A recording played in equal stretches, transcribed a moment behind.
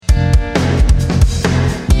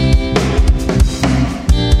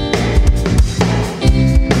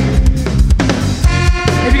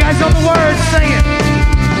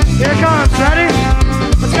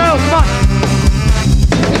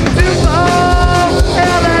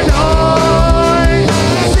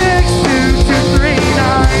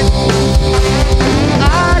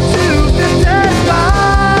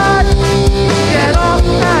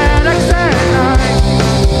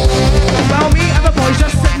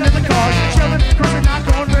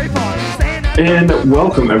And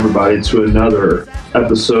welcome everybody to another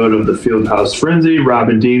episode of the Fieldhouse Frenzy. Rob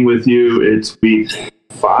and Dean with you. It's week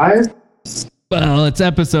 5. Well, it's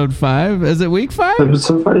episode 5. Is it week 5?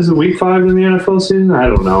 Episode 5 is it week 5 in the NFL season? I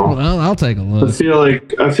don't know. Well, I'll take a look. I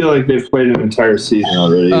feel like they've played an entire season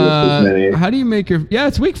already. With as many. How do you make your? Yeah,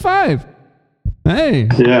 it's week 5. Hey.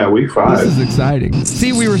 Yeah, week 5. This is exciting.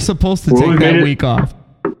 See, we were supposed to take that week off.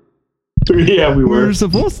 Yeah, we We were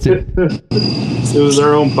supposed to. It was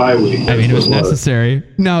our own bye week. I mean, it was necessary.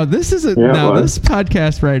 No, this is this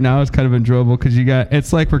podcast right now is kind of enjoyable because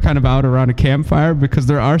it's like we're kind of out around a campfire because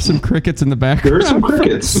there are some crickets in the background. There are some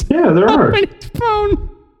crickets. Yeah, there are. Phone.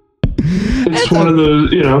 It's one of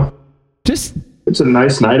those, it's a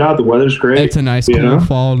nice night out. The weather's great. It's a nice cool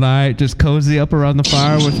fall night. Just cozy up around the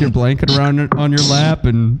fire with your blanket on your lap,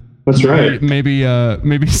 and that's right. Maybe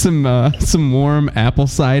some warm apple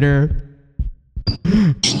cider.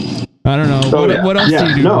 I don't know. What else do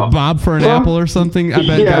you do? Bob for an apple or something? I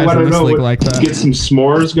bet guys in this league like that. Get some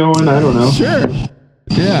s'mores going. I don't know. Sure.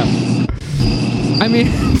 Yeah. I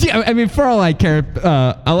mean, for all I care,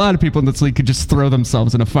 a lot of people in this league could just throw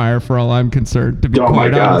themselves in a fire. For all I'm concerned, to be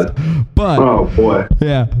quite honest. But oh boy.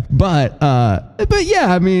 Yeah. But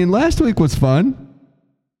yeah. I mean, last week was fun.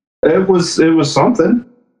 It was something.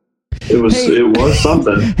 It was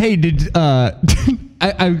something. Hey,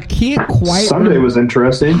 I can't quite. Sunday was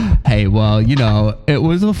interesting. Hey, well, it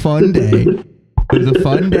was a fun day. It was a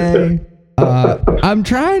fun day. I'm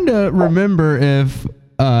trying to remember if,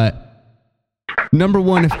 number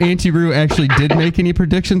one, if Auntie Roo actually did make any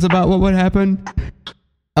predictions about what would happen.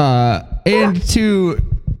 And two,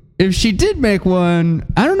 if she did make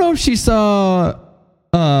one, I don't know if she saw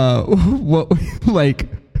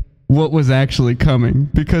what was actually coming,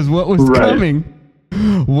 because what was coming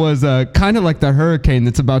was kind of like the hurricane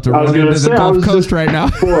that's about to run into the Gulf Coast right now.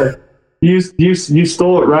 Boy, you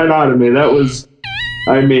stole it right out of me. That was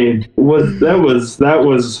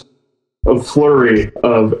a flurry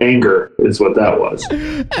of anger is what that was.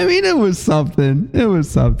 I mean, it was something.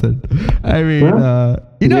 I mean, you're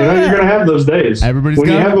gonna have those days. When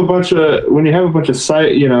you have a bunch of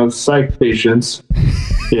psych patients,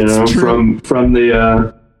 from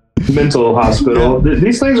the mental hospital. Yeah.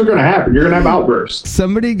 These things are going to happen. You're going to have outbursts.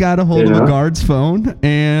 Somebody got a hold of a guard's phone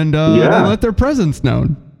and they let their presence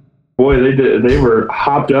known. Boy, they did. They were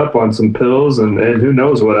hopped up on some pills and who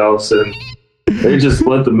knows what else, and they just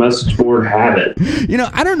let the message board have it.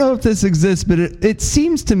 I don't know if this exists, but it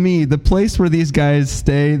seems to me the place where these guys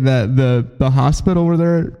stay, the hospital where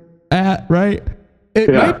they're at, right?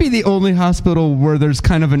 It might be the only hospital where there's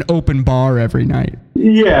kind of an open bar every night.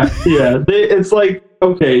 Yeah. It's like,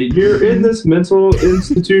 okay, you're in this mental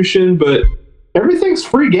institution, but everything's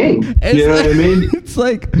free game. You know what I mean? It's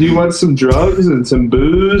like, do you want some drugs and some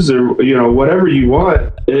booze or whatever you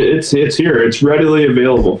want? It's here. It's readily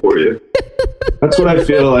available for you. That's what I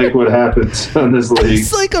feel like what happens on this league.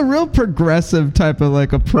 It's like a real progressive type of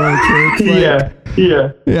like approach. Yeah.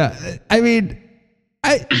 I mean,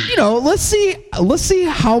 let's see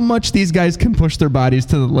how much these guys can push their bodies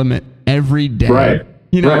to the limit every day. Right.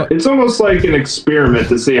 Right. It's almost like an experiment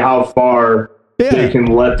to see how far they can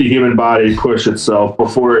let the human body push itself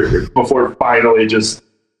before it finally just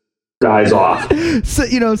dies off.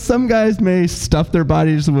 So some guys may stuff their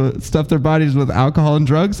bodies with alcohol and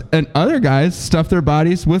drugs, and other guys stuff their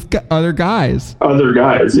bodies with other guys.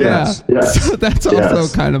 Yes. So that's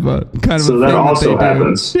also kind of a so that also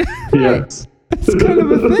happens. Yes. It's kind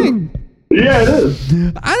of a thing. Yeah, it is.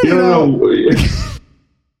 I don't know.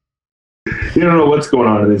 You don't know what's going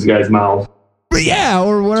on in these guys' mouths. Yeah,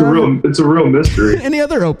 or whatever. It's a real mystery. Any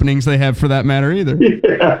other openings they have for that matter either.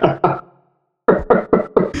 Yeah.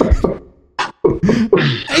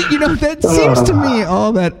 That seems to me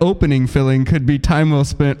all that opening filling could be time well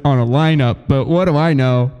spent on a lineup, but what do I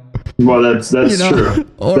know? Well, that's true.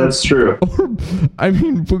 That's true. Or, I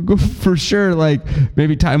mean, for sure, like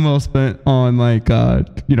maybe time well spent on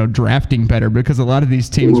drafting better, because a lot of these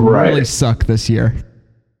teams really suck this year.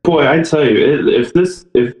 Boy, I tell you, if this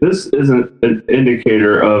isn't an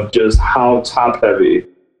indicator of just how top heavy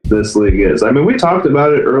this league is. I mean, we talked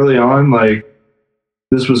about it early on, like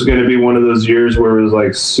this was going to be one of those years where it was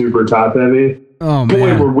like super top heavy. Oh, man.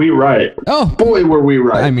 Boy, were we right. Oh, boy, were we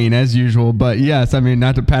right. I mean, as usual, but yes, I mean,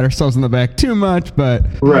 not to pat ourselves in the back too much, but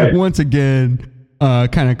once again,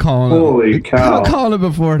 kind of calling it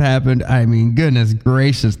before it happened. I mean, goodness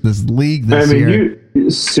gracious, this league this year.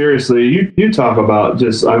 Seriously, you talk about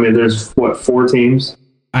just, I mean, there's 4 teams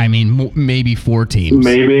I mean, maybe 4 teams.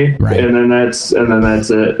 Maybe. Right. And then that's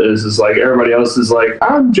it. It's just like everybody else is like,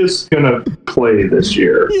 I'm just going to play this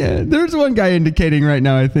year. Yeah. There's one guy indicating right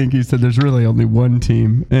now, I think he said there's really only one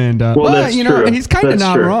team. And, that's true. He's kind of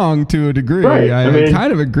not true. wrong to a degree. Right. I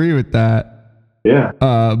kind of agree with that. Yeah.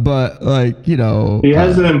 But like, he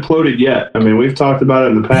hasn't imploded yet. I mean, we've talked about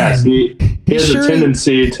it in the past. He has a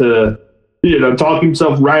tendency to, talk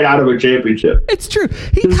himself right out of a championship. It's true.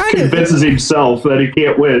 He kind of convinces himself that he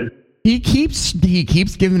can't win. He keeps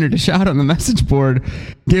giving it a shot on the message board,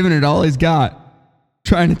 giving it all he's got,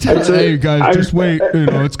 trying to tell, hey guys, just wait.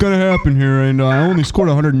 It's gonna happen here. And I only scored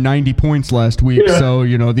 190 points last week, so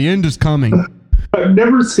the end is coming. I've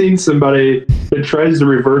never seen somebody that tries to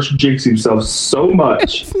reverse jinx himself so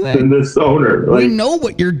much than this owner. We know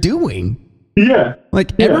what you're doing. Yeah,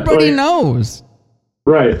 everybody knows.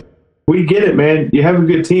 Right. We get it, man. You have a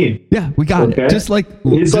good team. Yeah, we got it. Just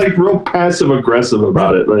he's real passive aggressive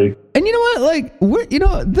about it. And you know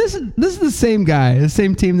what? This is the same guy, the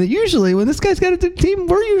same team that usually when this guy's got a good team,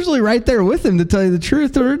 we're usually right there with him to tell you the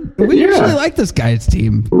truth. We usually like this guy's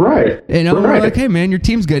team. Right. We're like, hey man, your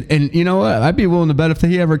team's good. And you know what? I'd be willing to bet if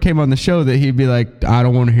he ever came on the show that he'd be like, I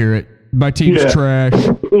don't want to hear it. My team's trash.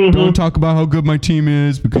 Mm-hmm. Don't talk about how good my team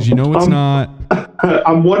is because it's not.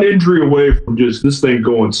 I'm one injury away from just this thing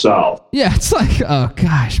going south. Yeah, it's like, oh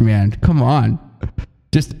gosh, man, come on.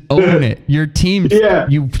 Just own it. Your team,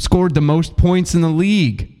 you scored the most points in the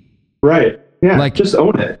league. Right. Yeah, just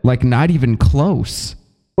own it. Not even close.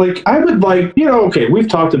 I would okay, we've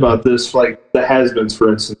talked about this, the has-beens,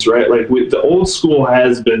 for instance, right? The old school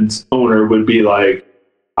has-beens owner would be like,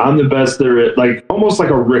 I'm the best there is, almost like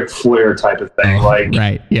a Ric Flair type of thing.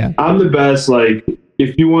 Right, yeah. I'm the best,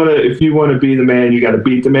 if you wanna be the man, you gotta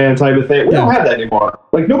beat the man type of thing. We don't have that anymore.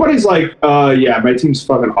 Nobody's like, my team's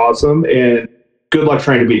fucking awesome and good luck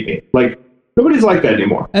trying to beat me. Nobody's like that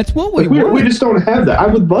anymore. That's what we just don't have that. I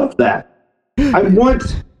would love that. I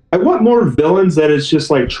want more villains that is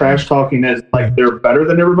just trash talking as they're better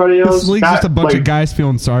than everybody else. This league's just a bunch of guys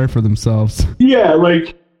feeling sorry for themselves. Yeah,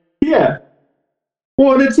 yeah.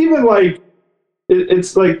 Well, and it's even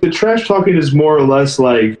it's the trash talking is more or less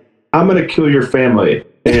I'm going to kill your family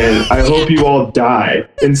and I hope you all die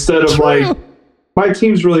instead of my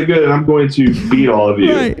team's really good and I'm going to beat all of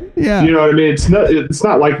you. Right. Yeah. You know what I mean? It's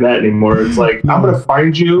not like that anymore. It's I'm going to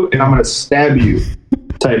find you and I'm going to stab you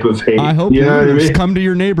type of hate. I hope you come to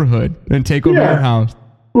your neighborhood and take over your house.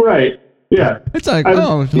 Right. Yeah. It's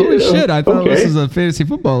holy shit. I thought this was a fantasy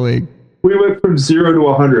football league. We went from 0 to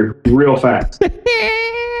 100 real fast.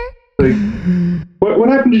 What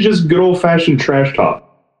happened to just good old fashioned trash talk?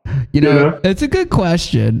 It's a good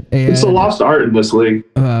question. And, it's a lost art in this league.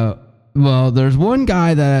 Well, there's one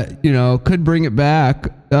guy that could bring it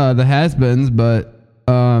back, the has-beens, but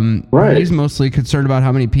he's mostly concerned about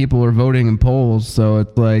how many people are voting in polls. So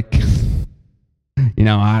it's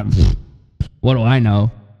what do I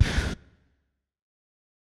know?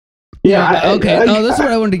 Yeah. Okay. This is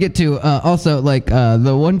what I wanted to get to. Also,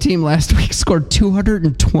 the one team last week scored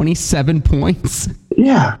 227 points.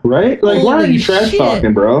 Yeah. Right. Why are you trash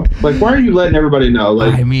talking, bro? Why are you letting everybody know?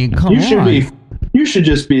 Come on. You should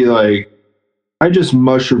just be I just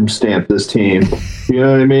mushroom stamped this team. You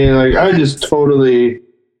know what I mean? I just totally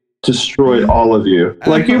destroyed all of you.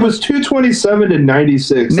 It was 227 to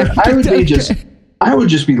 96. I would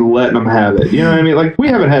just be letting them have it. You know what I mean? We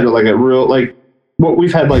haven't had a real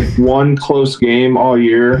we've had one close game all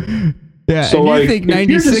year. Yeah, so and you think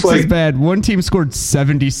 96 is bad. One team scored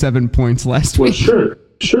 77 points last week. Sure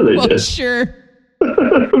they did. Sure.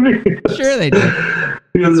 Sure they did.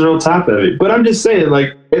 Because they're real top heavy. But I'm just saying,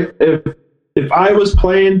 if I was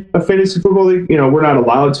playing a fantasy football league, we're not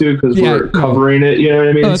allowed to because we're covering it. You know what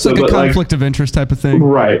I mean? It's a conflict of interest type of thing.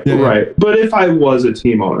 Right, right. Yeah. But if I was a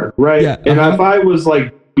team owner, right, and if I was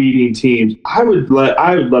beating teams, I would let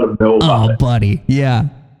them know about it. Oh, buddy, yeah.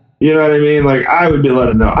 You know what I mean? I would be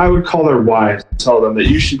letting them know. I would call their wives and tell them that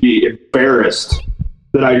you should be embarrassed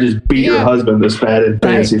that I just beat your husband this bad in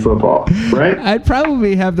fantasy football, right? I'd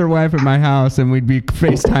probably have their wife at my house and we'd be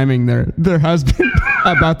FaceTiming their husband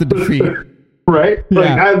about the defeat. Right?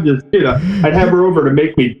 Yeah. I'm just, I'd have her over to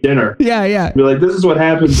make me dinner. Yeah. Be this is what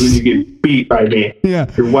happens when you get beat by me. Yeah.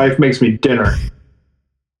 Your wife makes me dinner.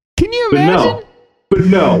 Can you imagine? But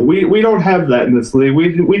no, we don't have that in this league.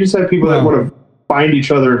 We just have people that want to find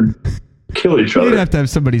each other and kill each other. You'd have to have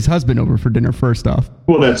somebody's husband over for dinner first off.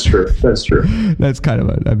 Well, that's trtrue. That's true. That's kind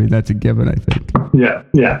of that's a given, I think.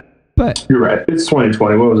 Yeah. But you're right. It's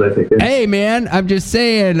 2020. What was I thinking? Hey, man, I'm just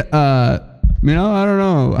saying, I don't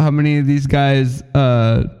know how many of these guys,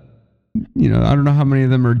 I don't know how many of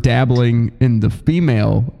them are dabbling in the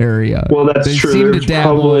female area. Well, that's true. Seem to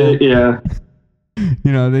dabble. Probably, yeah.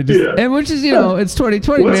 They just, and which is, it's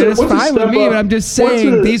 2020, man. It's fine with me, but I'm just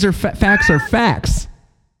saying these are facts are facts.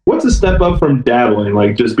 What's a step up from dabbling?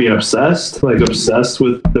 Like just being obsessed? Like obsessed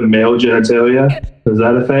with the male genitalia? Is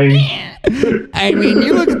that a thing? I mean,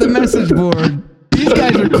 you look at the message board. These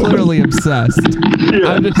guys are clearly obsessed. Yeah.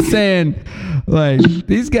 I'm just saying, like,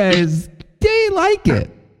 these guys, they like it.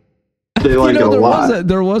 They like it a lot.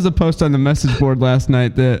 There was a post on the message board last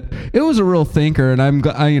night that it was a real thinker, and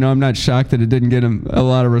I'm not shocked that it didn't get him a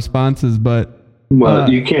lot of responses, but.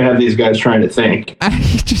 Well, you can't have these guys trying to think. I'm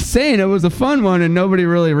just saying it was a fun one, and nobody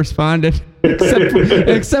really responded,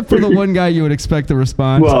 except for the one guy you would expect to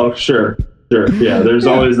respond. Well, sure. Yeah, there's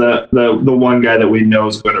always the one guy that we know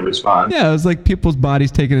is going to respond. Yeah, it was like people's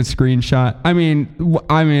bodies taking a screenshot. I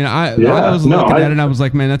was looking at it and I was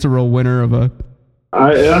like, man, that's a real winner of a.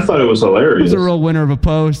 I thought it was hilarious. It was a real winner of a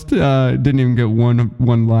post. Didn't even get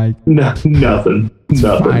one like. No, nothing.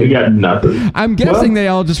 We got nothing. I'm guessing they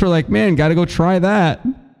all just were like, man, got to go try that.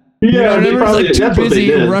 Yeah, they were like too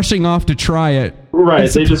busy rushing off to try it. Right,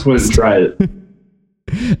 they just went and tried it.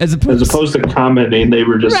 As opposed to commenting, they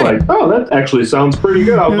were just like, oh, that actually sounds pretty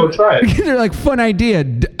good. I'll go try it. They're like, fun idea.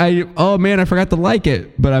 Oh man, I forgot to like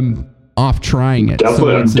it, but I'm off trying it.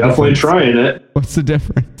 I'm definitely trying it. What's the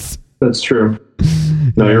difference? That's true.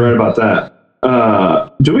 No, you're right about that.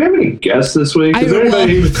 Do we have any guests this week? Is there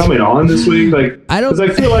anybody even coming on this week? Like, because I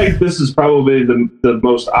feel like this is probably the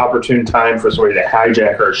most opportune time for somebody to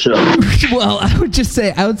hijack our show. Well, I would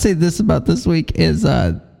say this about this week is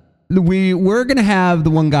we're gonna have the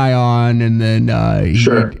one guy on, and then he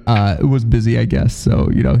was busy, I guess. So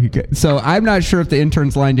so I'm not sure if the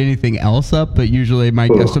interns lined anything else up, but usually my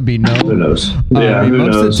guess would be no. Who knows?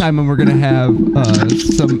 Most of the time when we're gonna have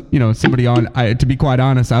somebody on, to be quite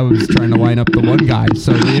honest, I was trying to line up the one guy,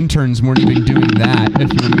 so the interns weren't even doing that.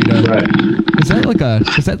 If you want me to, right?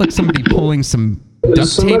 Is that like somebody pulling some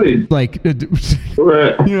duct tape, like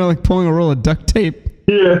right? Like pulling a roll of duct tape.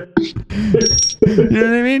 Yeah. You know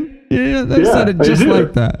what I mean? Yeah, they said it just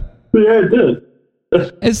like that. Yeah, it did.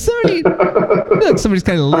 Is somebody? Like somebody's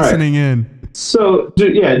kind of listening in. So,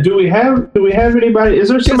 do we have anybody? Is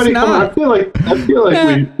there somebody coming? I feel like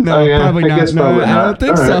we. No, probably not. I guess probably not. I don't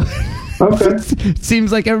think so. Right. Okay. It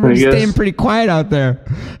seems like everybody's staying pretty quiet out there.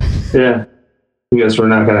 Yeah. I guess we're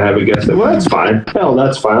not going to have a guest. Well, that's fine. Hell,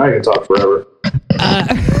 that's fine. I can talk forever.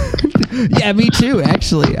 Yeah, me too.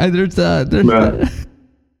 Actually, there's. I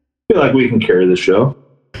feel like we can carry the show.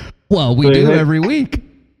 Well, we do every week.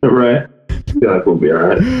 Right. I feel like we'll be all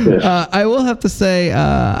right. Yeah. I will have to say,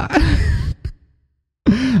 I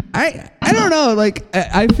don't know. Like,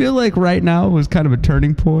 I feel like right now was kind of a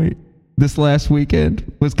turning point. This last weekend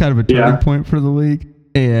was kind of a turning point for the league.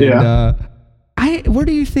 And where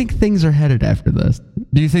do you think things are headed after this?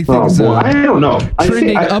 Do you think things I don't know.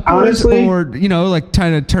 Trending upwards, honestly, or like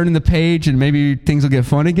kind of turning the page and maybe things will get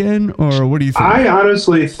fun again? Or what do you think? I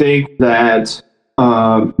honestly think that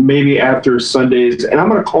maybe after Sundays, and I'm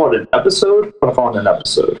going to call it an episode. I'm going to call it an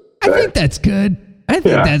episode. Okay? I think that's good. I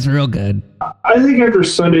think that's real good. I think after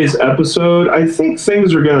Sunday's episode, I think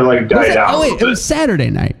things are going to die down. Oh wait, it was Saturday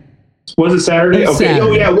night. Was it Saturday? Okay. Saturday.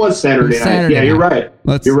 Oh, yeah, it was Saturday night. Yeah, you're right.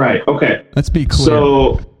 You're right. Okay. Let's be clear.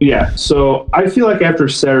 So I feel like after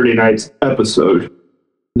Saturday night's episode,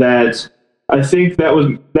 that I think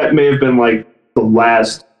that may have been like the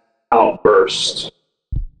last outburst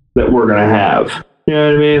that we're going to have. You know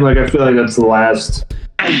what I mean? Like, I feel like that's the last.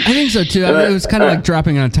 I think so, too. I mean, it was kind of like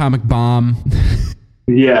dropping an atomic bomb.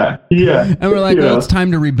 Yeah. And we're like, well, it's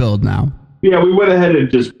time to rebuild now. Yeah, we went ahead and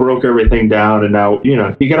just broke everything down, and now, you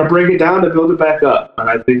got to break it down to build it back up. And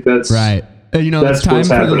I think that's right. It's time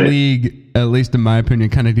for the league, at least in my opinion,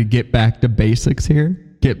 kind of to get back to basics here.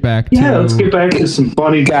 Let's get back to some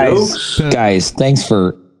funny jokes. Guys, thanks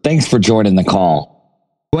for joining the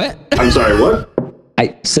call. What? I'm sorry, what?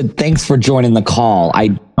 I said thanks for joining the call. I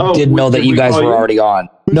didn't know that you guys were already on.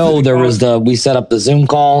 No, there was we set up the Zoom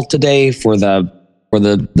call today for the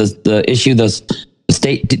issue, the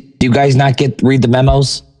state. Do you guys not read the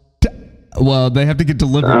memos? Well, they have to get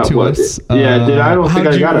delivered to us. Yeah, I don't think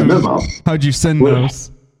I got a memo. How'd you send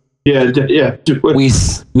those? Yeah. We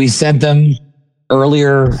sent them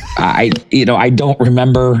earlier. I don't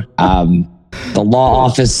remember. The law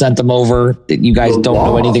office sent them over. You guys don't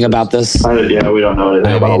know anything about this? We don't know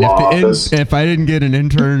anything about the law office. If I didn't get an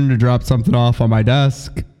intern to drop something off on my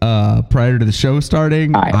desk prior to the show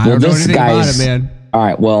starting, right, I don't know anything about it, man. All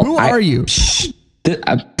right, well. Who are you?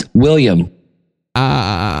 William.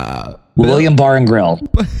 William Bar and Grill.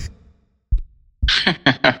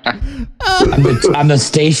 I'm the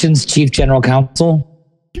station's chief general counsel.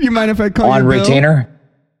 Do you mind if I call on you Bill? retainer?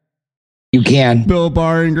 You can. Bill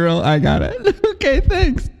Bar and Grill. I got it. Okay,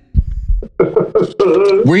 thanks.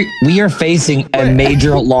 We are facing a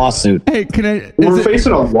major lawsuit. Hey, We're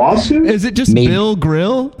facing a lawsuit? Is it just Bill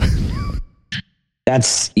Grill?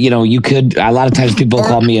 That's, you could, a lot of times people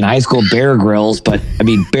call me in high school Bear Grylls, but I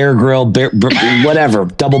mean, Bear Grill, whatever,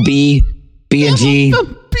 double B, B&G.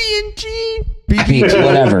 B&G. I mean,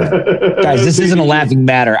 whatever. Guys, this isn't a laughing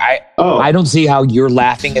matter. I don't see how you're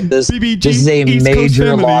laughing at this. BBG, this is a East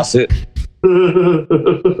major lawsuit.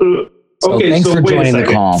 So thanks for joining the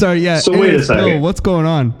call. Sorry, yeah. So wait a second. Bill, what's going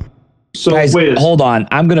on? So guys, hold on.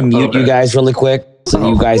 I'm going to mute you guys really quick so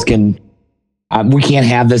you guys can... we can't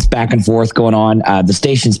have this back and forth going on. The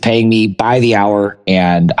station's paying me by the hour,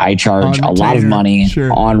 and I charge a lot of money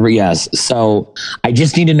on. Yes, so I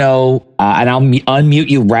just need to know, and I'll unmute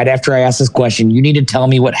you right after I ask this question. You need to tell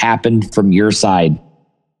me what happened from your side.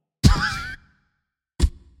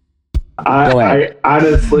 I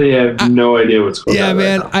honestly have no idea what's going on. Yeah,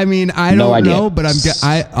 man. Right I mean, I don't know, but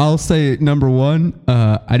I'll say number one.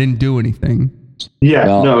 I didn't do anything. Yeah,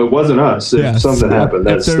 no, it wasn't us. If something happened,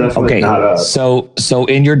 that's definitely not us. So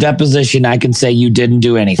in your deposition, I can say you didn't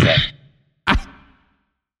do anything.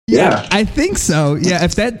 Yeah, I think so. Yeah,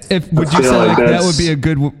 would you say that would be a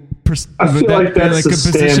good? I feel like that's the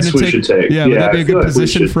stance we should take. Yeah, would that be a good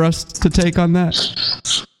position for us to take on that?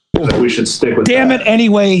 We should stick with. Damn it!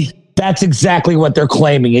 Anyway, that's exactly what they're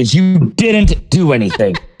claiming: is you didn't do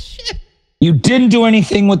anything. You didn't do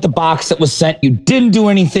anything with the box that was sent. You didn't do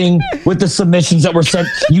anything with the submissions that were sent.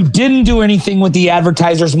 You didn't do anything with the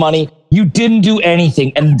advertisers' money. You didn't do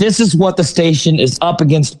anything. And this is what the station is up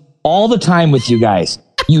against all the time with you guys.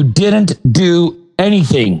 You didn't do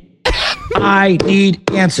anything. I need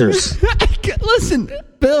answers. Listen,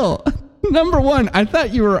 Bill, number one, I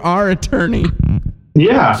thought you were our attorney.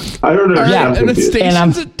 Yeah, I don't know. Yeah, and the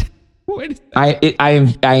station's I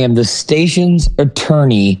am the station's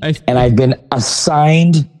attorney, and I've been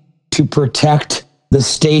assigned to protect the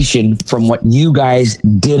station from what you guys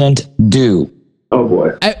didn't do. Oh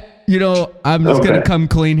boy. I'm just going to come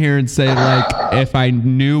clean here and say, like, if I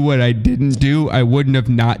knew what I didn't do, I wouldn't have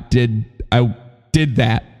I did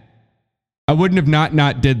that. I wouldn't have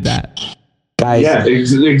not did that. Guys. Yeah,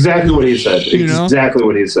 exactly what he said. Exactly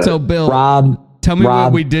what he said. So, Bill, Rob, tell me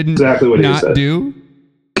what we didn't do.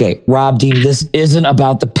 Okay, Rob Dean, this isn't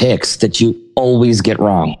about the picks that you always get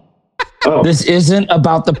wrong. This isn't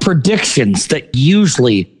about the predictions that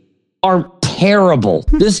usually are terrible.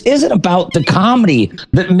 This isn't about the comedy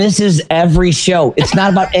that misses every show. It's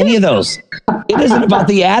not about any of those. It isn't about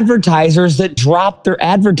the advertisers that drop their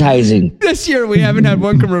advertising. This year we haven't had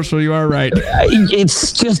one commercial. You are right.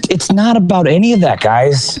 It's not about any of that,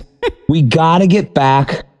 guys. We got to get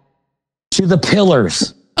back to the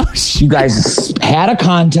pillars. You guys had a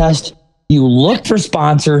contest. You looked for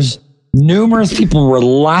sponsors. Numerous people were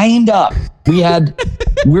lined up.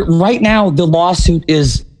 Right now, the lawsuit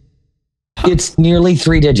it's nearly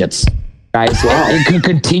 3 digits, guys. Wow. It could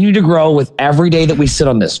continue to grow with every day that we sit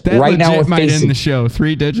on this. That right now, it might end the show.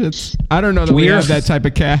 3 digits. I don't know that we have that type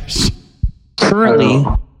of cash. Currently,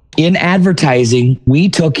 in advertising, we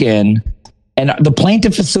took in, and the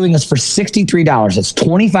plaintiff is suing us for $63. That's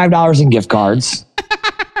 $25 in gift cards.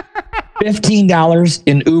 $15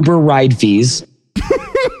 in Uber ride fees.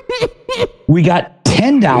 We got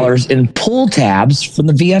 $10 in pull tabs from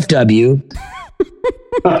the VFW.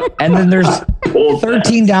 And then there's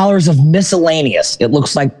 $13 of miscellaneous. It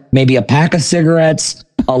looks like maybe a pack of cigarettes,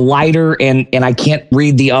 a lighter, and I can't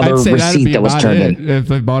read the other receipt that was turned in. If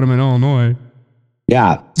they bought them in Illinois.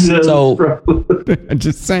 Yeah. So I'm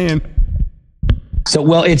just saying. So,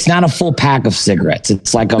 well, it's not a full pack of cigarettes.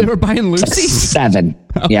 It's like they were buying Lucy's 7.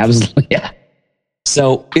 Oh. Yeah.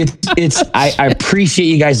 So I appreciate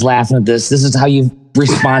you guys laughing at this. This is how you've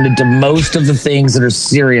responded to most of the things that are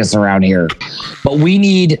serious around here. But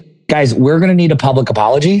we're going to need a public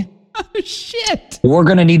apology. Oh, shit. We're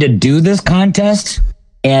going to need to do this contest.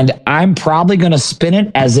 And I'm probably going to spin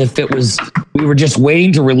it as if we were just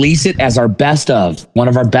waiting to release it as one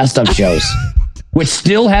of our best of shows, which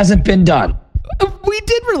still hasn't been done. We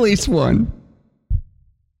did release one.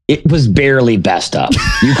 It was barely best of.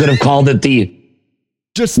 You could have called it the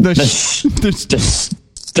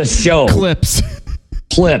show.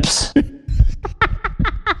 Clips.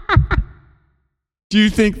 Do you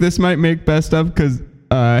think this might make best of? Because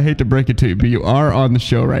I hate to break it to you, but you are on the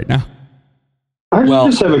show right now. I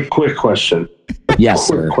just have a quick question. Yes,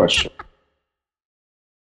 sir. Quick question.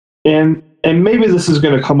 And maybe this is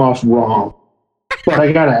going to come off wrong, but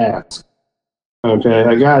I got to ask. Okay,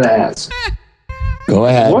 I got to ask. Go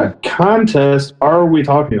ahead. What contest are we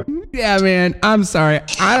talking about? Yeah, man. I'm sorry.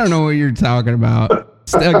 I don't know what you're talking about.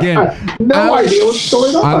 Again, no idea what's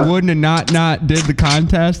going on. I wouldn't have not did the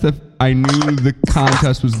contest if I knew the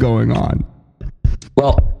contest was going on.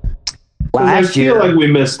 Well, I feel like we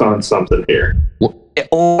missed on something here.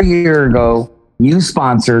 Over a year ago, you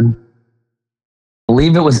sponsored, I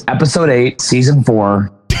believe it was episode 8, season 4,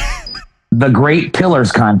 the Great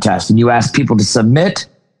Pillars Contest. And you asked people to submit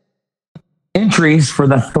entries for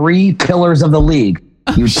the 3 pillars of the league.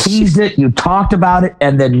 You teased it, you talked about it,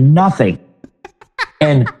 and then nothing.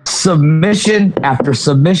 And submission after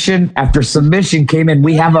submission after submission came in.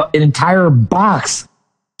 We have an entire box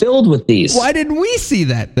filled with these. Why didn't we see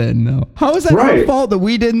that then, though? How is that our fault that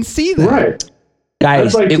we didn't see that? Right.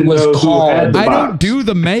 Guys, it was called... I don't do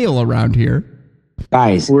the mail around here.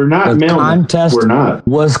 Guys, we're not the contest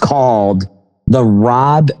was called the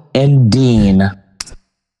Rob and Dean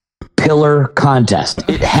Pillar Contest.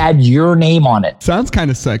 It had your name on it. Sounds kind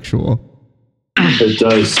of sexual. It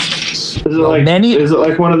does. Is it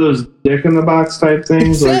like one of those dick in the box type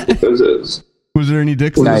things? Was there any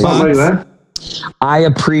dicks in the box? Like that? I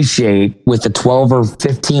appreciate with the 12 or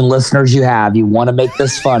 15 listeners you have, you want to make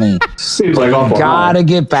this funny. Seems like awful. Gotta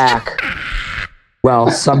get back.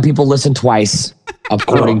 Well, some people listen twice,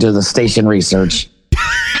 according to the station research.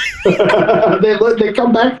 They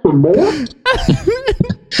come back for more?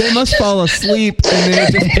 They must fall asleep and then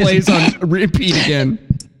it just plays on repeat again.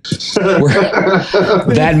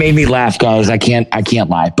 That made me laugh, guys. I can't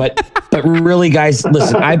lie. But really, guys,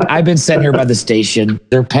 listen. I've been sent here by the station.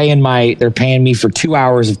 They're paying me for 2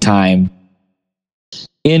 hours of time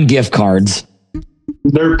in gift cards.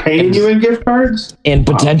 They're paying you in gift cards? In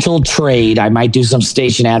potential trade, I might do some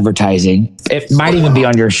station advertising. It might even be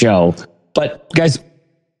on your show. But guys,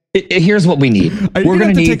 here's what we need. Are you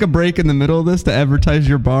going to take a break in the middle of this to advertise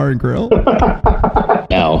your bar and grill?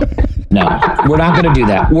 No, we're not going to do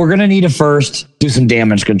that. We're going to need to first do some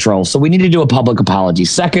damage control. So we need to do a public apology.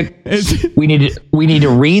 Second, we need to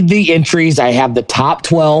read the entries. I have the top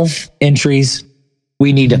 12 entries.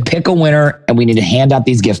 We need to pick a winner and we need to hand out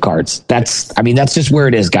these gift cards. That's just where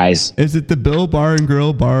it is, guys. Is it the Bill Bar and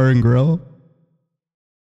Grill Bar and Grill?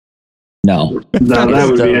 No. That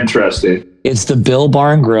would be interesting. It's the Bill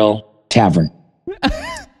Bar and Grill Tavern.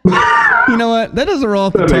 You know what? That doesn't roll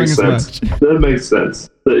off the tongue as much. That makes sense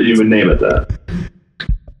that you would name it that.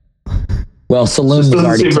 Well, saloon was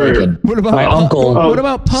already taken. What about my uncle? What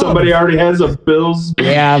about pub? Somebody already has a Bill's.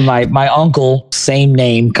 Yeah, my uncle, same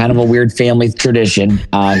name, kind of a weird family tradition.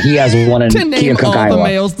 He has one in Keokuk, all Iowa. The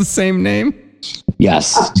males the same name.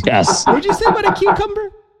 Yes. What'd you say about a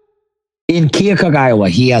cucumber? In Keokuk, Iowa,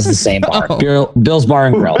 he has the same bar. Bill's Bar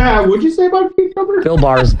and Grill. What'd you say about cucumber? Bill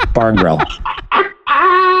Bar's Bar and Grill.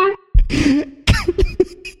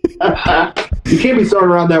 You can't be throwing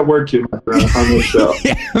around that word too much on this show.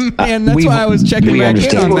 Yeah, man, that's why I was checking back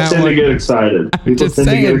in on that one. People tend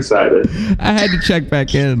to get excited. I had to check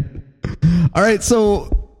back in. All right,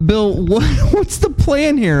 so Bill, what's the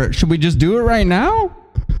plan here? Should we just do it right now?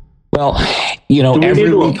 Well, do we need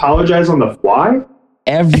to apologize on the fly?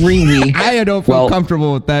 Every week. I don't feel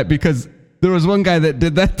comfortable with that because there was one guy that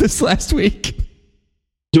did that this last week.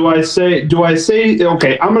 Do I say,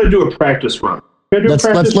 okay, I'm going to do a practice run. Let's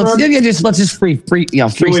just freestyle.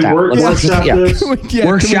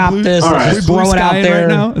 Workshop this. All right. Throw it out there.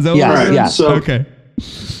 Right now? Is that yeah. So, okay.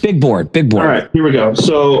 Big board. All right, here we go.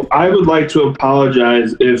 So I would like to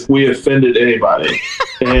apologize if we offended anybody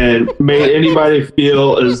and made anybody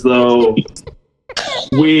feel as though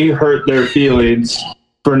we hurt their feelings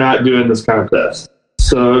for not doing this contest.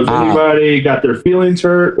 So if anybody got their feelings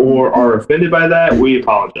hurt or are offended by that, we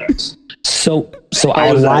apologize. So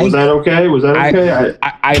was that okay? Was that okay?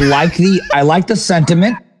 I like the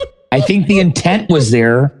sentiment. I think the intent was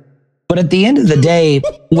there, but at the end of the day,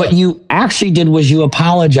 what you actually did was you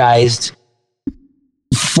apologized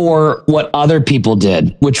for what other people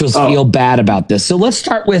did, which was feel bad about this. So let's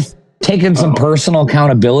start with taking some personal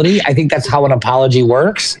accountability. I think that's how an apology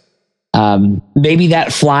works. Maybe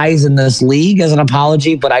that flies in this league as an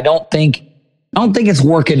apology, but I don't think it's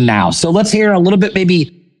working now. So let's hear a little bit.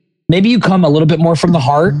 Maybe you come a little bit more from the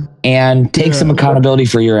heart and take some accountability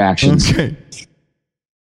for your actions. Okay.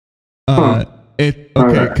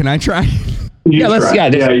 Okay. Can I try? You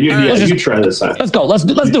try this time. Let's go. Let's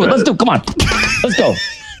do it. Come on. Let's go.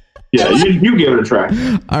 Yeah, you give it a try.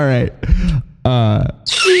 All right.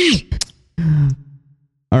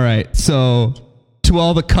 All right. So to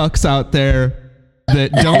all the cucks out there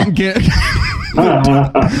that don't get,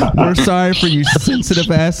 we're sorry for you sensitive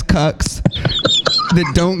ass cucks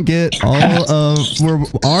that don't get all of, we're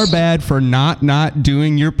our bad for not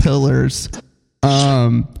doing your pillars.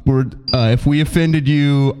 If we offended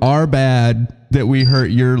you, our bad that we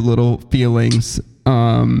hurt your little feelings.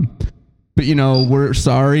 But we're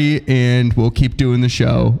sorry and we'll keep doing the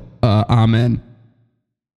show. Amen.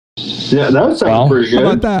 Yeah, that sounds pretty good.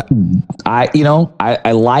 How about that?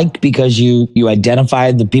 I liked because you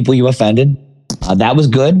identified the people you offended. That was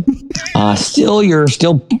good. You're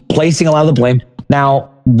still placing a lot of the blame. Now,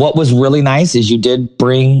 what was really nice is you did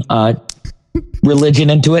bring religion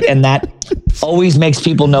into it, and that always makes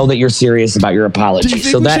people know that you're serious about your apology. Do you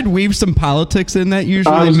think we should weave some politics in that?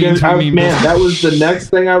 Usually, that was the next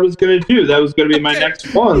thing I was going to do. That was going to be my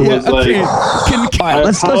next one. I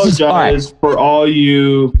apologize for all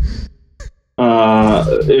you,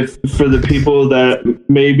 for the people that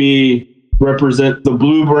maybe represent the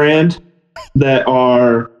blue brand that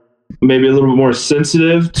are maybe a little bit more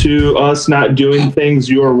sensitive to us not doing things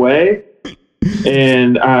your way.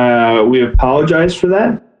 And we apologize for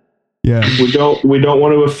that. Yeah, we don't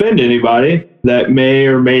want to offend anybody that may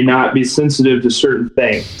or may not be sensitive to certain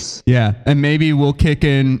things. Yeah, and maybe we'll kick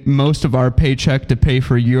in most of our paycheck to pay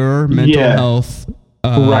for your mental health,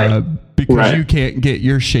 right? Because you can't get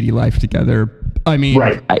your shitty life together. I mean,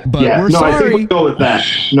 right? We're sorry. I think we go with that.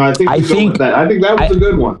 I think that was a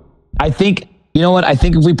good one. I think. You know what? I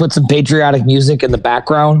think if we put some patriotic music in the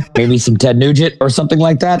background, maybe some Ted Nugent or something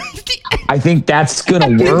like that, I think that's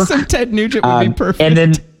going to work. Some Ted Nugent would be perfect. And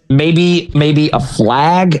then maybe a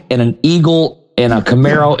flag and an eagle and a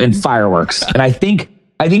Camaro and fireworks. And I think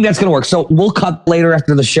that's going to work. So we'll cut later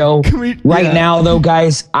after the show. Right now, though,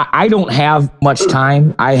 guys, I don't have much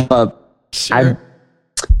time.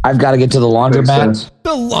 I've got to get to the laundromat.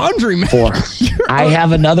 The laundromat? I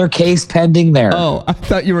have another case pending there. Oh, I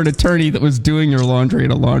thought you were an attorney that was doing your laundry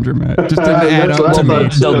at a laundromat. Just didn't add up to me.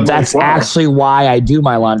 So that's actually why I do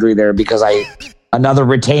my laundry there, because another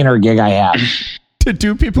retainer gig I have. To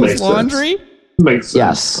do people's laundry? Makes sense.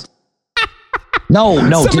 Yes. No,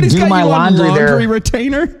 Somebody's to do my laundry there. Laundry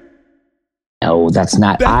retainer? No, that's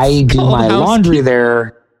not. I do my laundry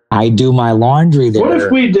there. What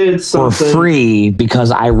if we did something for free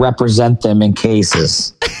because I represent them in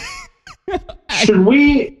cases? Should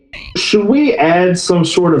we add some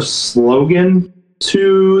sort of slogan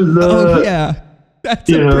to the? Oh yeah, that's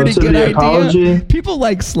a pretty good idea. Apology? People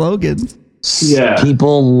like slogans. Yeah,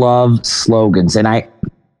 people love slogans, and I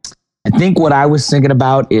think what I was thinking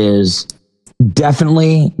about is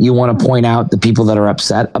definitely you want to point out the people that are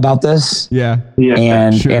upset about this. Yeah,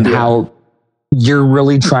 and how you're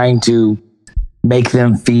really trying to make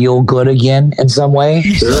them feel good again in some way.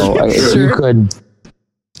 So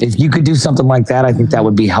if you could do something like that, I think that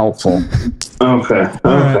would be helpful. Okay.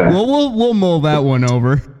 Right. Well, we'll mull that one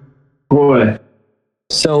over. Boy.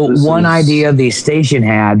 So one idea the station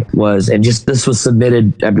had was, and this was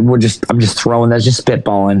submitted. I mean, I'm just throwing that's just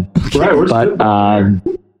spitballing. Right.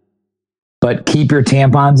 But keep your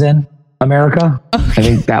tampons in, America. Okay. I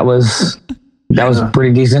think that was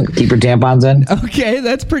pretty decent. Keep your tampons in. Okay,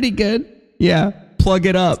 that's pretty good. Yeah, plug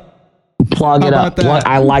it up. Plug it up.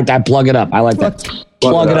 I like that. Plug it up. I like that.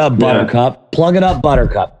 Plug it up, Buttercup. Yeah. Plug it up,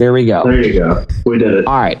 Buttercup. There we go. There you go. We did it.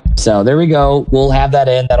 All right. So there we go. We'll have that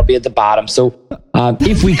in. That'll be at the bottom. So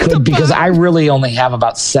if we could, because I really only have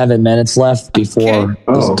about 7 minutes left before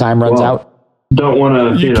this time runs out. Don't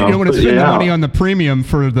want to, you don't want to spend the money on the premium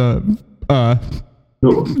for the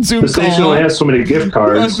Zoom the station only has so many gift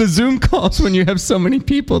cards. The Zoom calls, when you have so many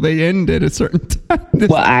people, they end at a certain time.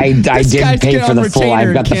 I didn't pay for the full.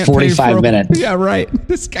 I've got the 45 minutes. Yeah, right.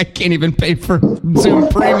 This guy can't even pay for Zoom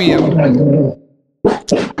Premium.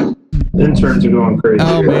 Interns are going crazy.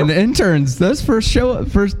 Oh man, the interns. That's first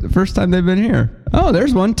time they've been here. Oh,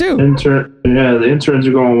 there's one too. The interns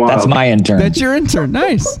are going wild. That's my intern. That's your intern.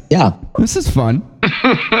 Nice. Yeah. This is fun.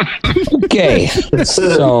 Okay.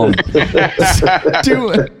 So do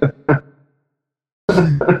it.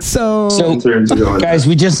 So guys,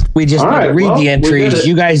 we just need to read the entries.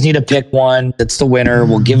 You guys need to pick one that's the winner.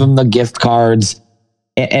 We'll give them the gift cards.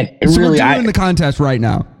 And so really, we're doing the contest right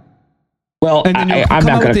now. Well, I'm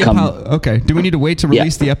not going to come. Okay. Do we need to wait to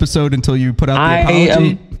release the episode until you put out the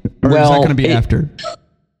apology? Or is that going to be after?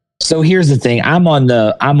 So here's the thing. I'm on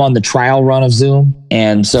the trial run of Zoom,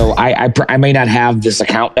 and so I may not have this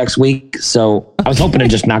account next week. So I was hoping to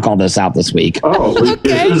just knock all this out this week. Oh,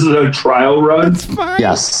 this is a trial run? That's fine.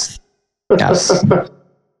 Yes.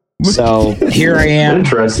 So here I am.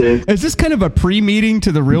 Interesting. Is this kind of a pre-meeting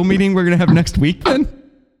to the real meeting we're going to have next week then?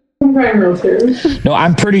 No,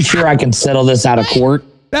 I'm pretty sure I can settle this out of court.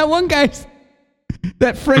 That one guy,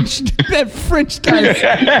 that French guy.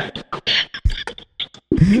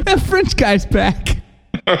 That French guy's back.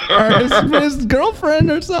 Or his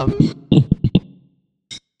girlfriend or something.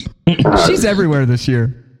 She's everywhere this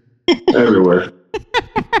year. Everywhere.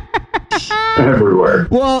 Everywhere.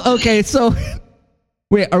 Well, okay, so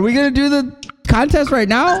wait, are we going to do the contest right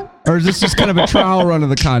now? Or is this just kind of a trial run of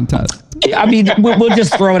the contest? I mean, we'll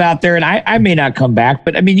just throw it out there, and I may not come back,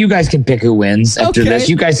 but I mean, you guys can pick who wins after this.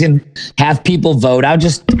 You guys can have people vote. I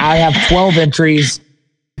have 12 entries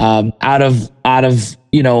out of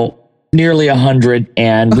nearly 100,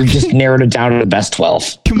 and we've just narrowed it down to the best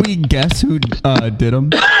 12. Can we guess who did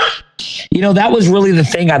them? That was really the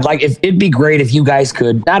thing. It'd be great if you guys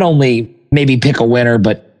could not only maybe pick a winner,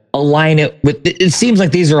 but align it with. It seems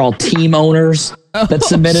like these are all team owners that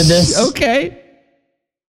submitted this. Okay.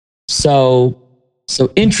 So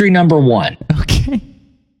entry number 1. Okay.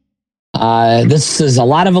 This is a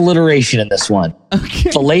lot of alliteration in this one. Okay.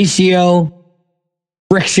 Fellatio,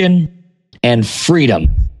 friction, and freedom.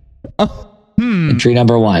 Entry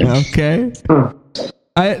number 1. Okay.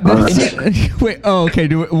 Wait. Oh, okay.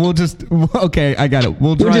 We'll just. Okay, I got it.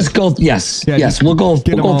 We'll just go. Yes. We'll go.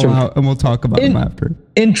 Get them all out, and we'll talk about them after.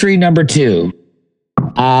 Entry number 2.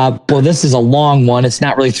 Well, this is a long one. It's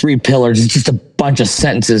not really 3 pillars. It's just a bunch of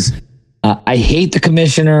sentences. I hate the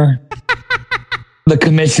commissioner. The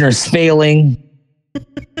commissioner's failing.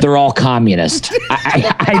 They're all communist.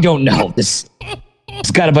 I don't know.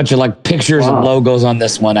 It's got a bunch of pictures and logos on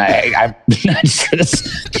this one. I'm not sure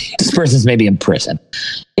this person's maybe in prison.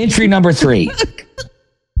 Entry number 3.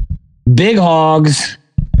 Big hogs,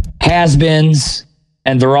 has-beens,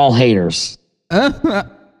 and they're all haters.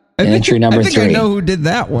 Entry number 3. I know who did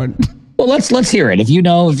that one. Well, let's hear it. If you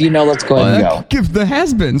know, let's go ahead and go. Give the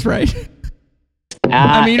has-beens, right?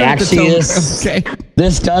 Actually,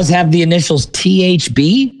 this does have the initials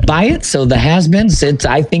THB by it, so the has-beens.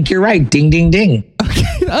 I think you're right. Ding, ding, ding.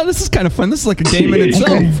 Okay, this is kind of fun. This is like a game in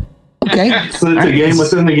itself. Okay. So it's a game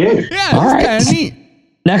within the game. Yeah, it's kind of neat.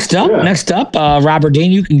 Next up, Robert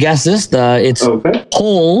Dean, you can guess this. It's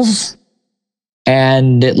holes,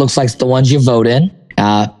 and it looks like the ones you vote in.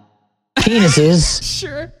 Penises.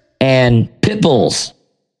 Sure. And pit bulls.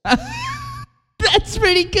 That's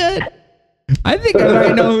pretty good. I think I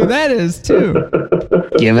might know who that is too.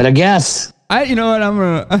 Give it a guess. You know what? I'm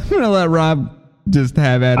gonna let Rob just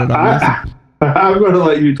have at it on this. I'm gonna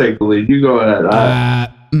let you take the lead. You go ahead.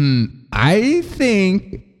 I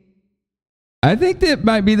think that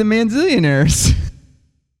might be the Manzillionaires.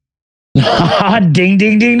 Ding,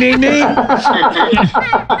 ding, ding, ding, ding.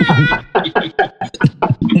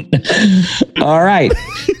 All right.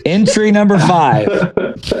 Entry number 5.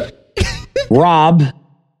 Rob,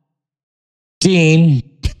 Dean,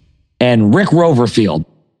 and Rick Roverfield.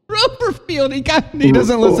 Roverfield, he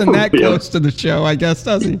doesn't listen that close to the show, I guess,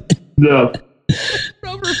 does he? No.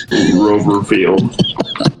 Roverfield.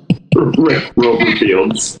 Rick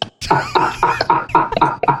Roverfields.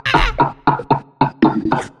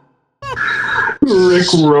 Rick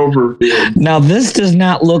Roverfield. Now, this does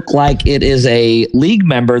not look like it is a league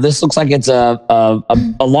member. This looks like it's a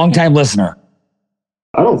longtime listener.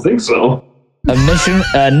 I don't think so.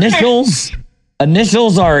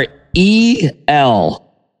 Initials are EL.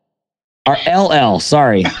 Or LL,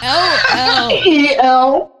 sorry. LL.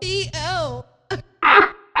 EL.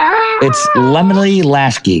 It's Lemony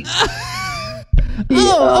Lashkey.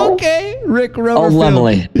 Oh, okay. Rick Roverfield. Oh,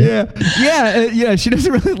 Lemony. Yeah. She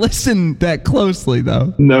doesn't really listen that closely,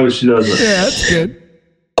 though. No, she doesn't. Yeah, that's good.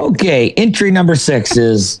 Okay, entry number 6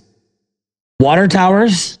 is water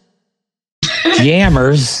towers,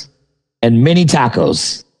 jammers, and mini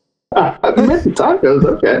tacos. Mini tacos,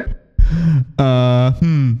 okay.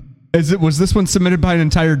 Was this one submitted by an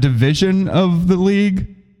entire division of the league?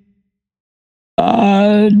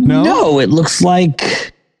 No, it looks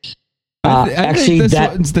like. I think this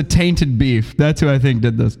one's the Tainted Beef. That's who I think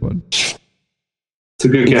did this one. It's a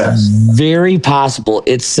good guess. Very possible.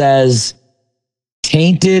 It says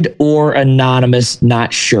tainted or anonymous,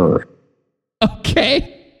 not sure.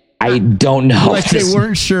 Okay. I don't know. Like they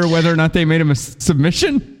weren't sure whether or not they made him a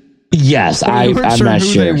submission? Yes, I'm not sure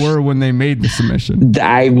who they were when they made the submission.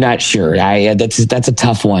 I'm not sure. That's a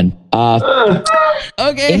tough one.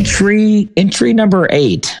 Okay. Entry number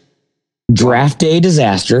 8. Draft day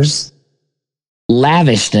disasters,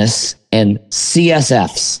 lavishness, and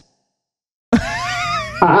CSFs.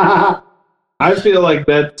 I feel like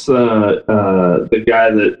that's the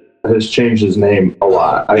guy that has changed his name a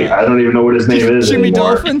lot. I don't even know what his name is Jimmy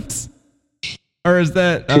anymore. Dolphins? Or is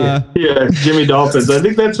that... Yeah, Jimmy Dolphins. I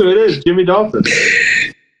think that's who it is, Jimmy Dolphins.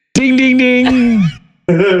 Ding, ding, ding.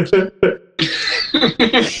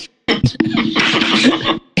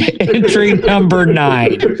 Entry number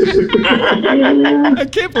 9. I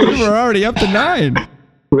can't believe we're already up to 9.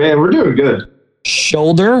 Man, we're doing good.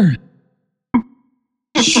 Shoulder,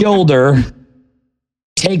 shoulder.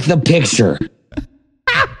 Take the picture.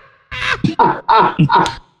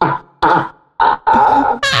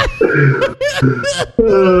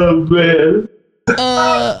 Oh man.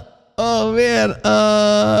 Oh man.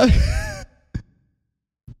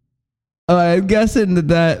 I'm guessing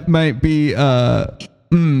that might be.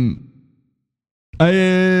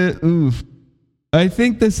 I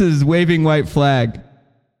think this is waving white flag.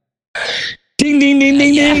 Ding ding ding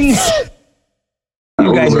ding ding.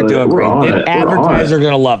 You guys are doing great. The advertisers are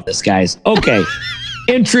gonna love this, guys. Okay.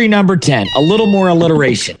 Entry number 10. A little more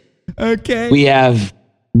alliteration. Okay. We have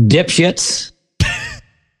dipshits.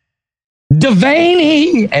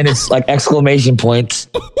 Devaney, and it's like exclamation points.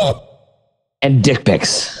 And dick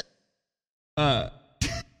pics. I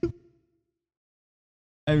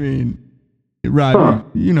mean, Rob,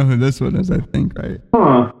 you know who this one is, I think, right?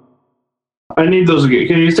 Huh. I need those again.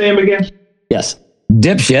 Can you say them again? Yes.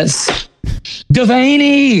 Dipshits.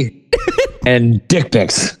 Devaney. And dick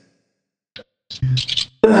pics.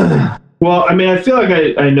 Well, I mean, I feel like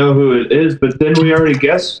I know who it is, but didn't we already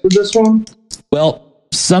guess for this one? Well,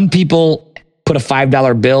 some people put a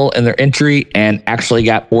 $5 bill in their entry and actually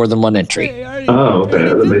got more than one entry. Hey, Okay.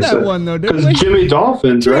 That makes sense. one, though, didn't Because we? Jimmy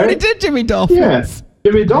Dolphins, We right? already did Jimmy Dolphins. Yeah.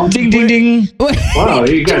 Jimmy Dolphins. Ding, ding, ding. Wow,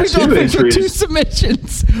 you got Jimmy two Dolphins with entries. 2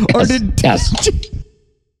 submissions. Or did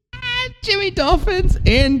Jimmy Dolphins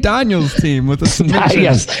and Daniel's team with a submission?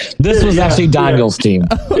 Yes, this was actually Daniel's team.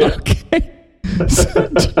 Okay.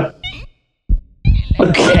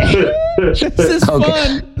 Okay. This is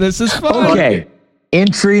fun. This is fun. Okay.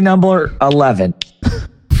 Entry number 11.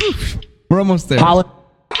 We're almost there.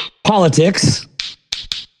 Politics,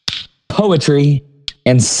 poetry,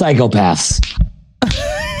 and psychopaths.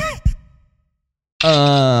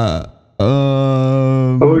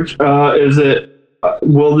 Is it?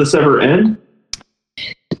 Will this ever end?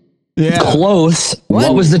 Yeah. Close.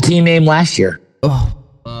 What was the team name last year?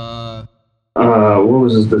 What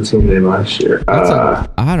was the team name last year?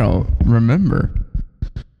 I don't remember.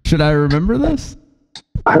 Should I remember this?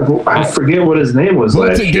 I forget what his name was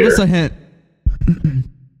last year. Give us a hint.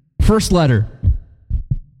 First letter.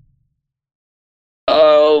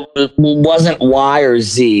 Oh, it wasn't Y or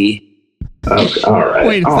Z. Okay, all right.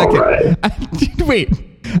 Wait a all second. Right. Wait.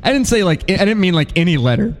 I didn't say like. I didn't mean like any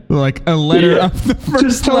letter. Like a letter of the first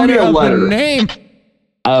Just tell me letter a of letter. the name.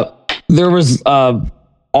 There was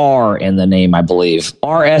R in the name, I believe.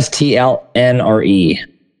 RSTLNRE.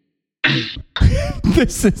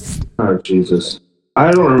 This is Oh Jesus! I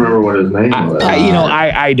don't remember what his name was.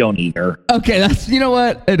 I don't either. okay. That's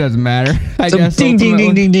what. It doesn't matter. I So guess. ding, ding, ding,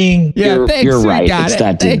 ultimately. ding, ding. Yeah, thanks. You're we right. got It's it.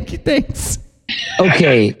 that team. Thank you. Thanks.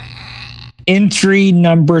 Okay. Entry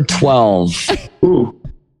number 12. Ooh.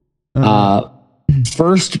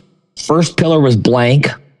 First pillar was blank.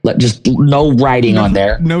 Just no writing on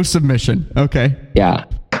there. No submission. Okay. Yeah.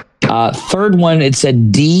 Third one, it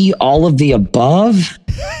said D, all of the above.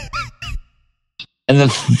 And the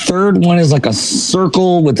third one is like a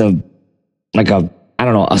circle with a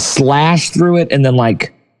slash through it. And then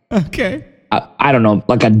like, Okay. I don't know,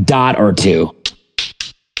 like a dot or two.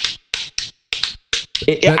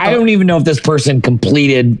 I don't even know if this person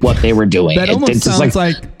completed what they were doing. That almost It's just sounds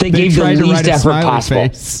like they gave the tried to least write a effort smiley possible.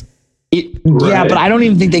 face. Yeah, Right. but I don't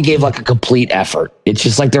even think they gave like a complete effort. It's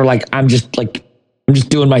just like they're like, I'm just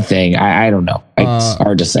doing my thing. I don't know. It's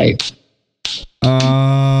hard to say.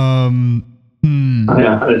 I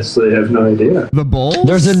honestly have no idea. The Bulls?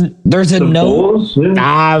 There's a The note. Bulls? Yeah.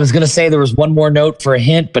 I was gonna say there was one more note for a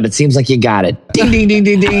hint, but it seems like you got it. Ding ding ding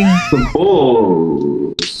ding ding. The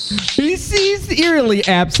Bulls. He's eerily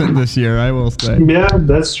absent this year, I will say. Yeah,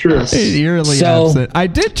 that's true. He's eerily So- absent. I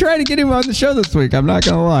did try to get him on the show this week. I'm not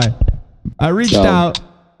going to lie. I reached out.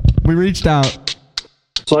 We reached out.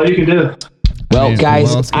 That's all you can do. Well, Man, guys,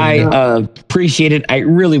 what else can I we do? appreciate it. I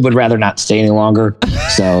really would rather not stay any longer.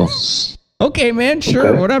 So Okay, man. Sure,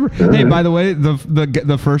 Okay. whatever. Hey, by the way,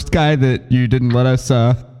 the first guy that you didn't let us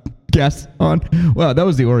guess on, well, that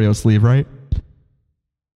was the Oreo sleeve, right?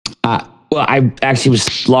 well, I actually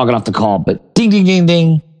was logging off the call, but ding ding ding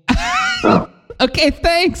ding. Oh, Okay,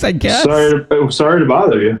 thanks, I guess. sorry to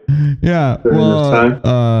bother you. Yeah. During this time.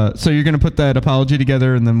 Well, so you're going to put that apology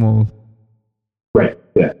together and then we'll. Right.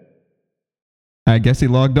 Yeah. I guess he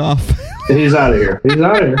logged off. He's out of here. He's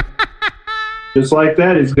out of here. Just like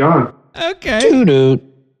that, he's gone. Okay. Doo-doo.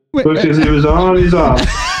 Because he was on, he's off.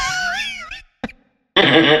 You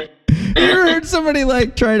ever heard somebody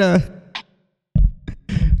like try to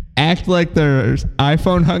act like their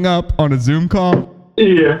iPhone hung up on a Zoom call?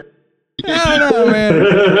 Yeah. I don't know, man.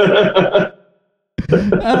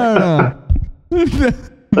 I don't know.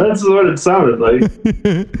 That's what it sounded like.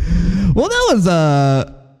 Well, that was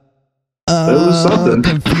it was something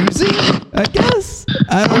confusing, I guess.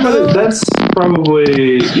 I don't know. That's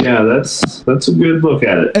probably that's a good look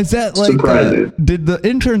at it. Is that like surprising? Did the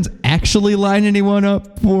interns actually line anyone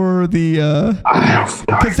up for the? I don't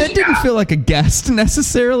know. Because that didn't feel like a guest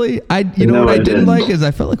necessarily. What I didn't like is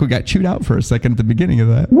I felt like we got chewed out for a second at the beginning of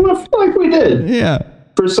that. Well, I feel like we did. Yeah.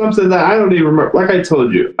 For something that I don't even remember. Like I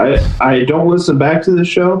told you, I don't listen back to the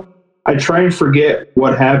show. I try and forget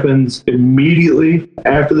what happens immediately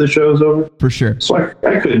after the show's over. For sure. So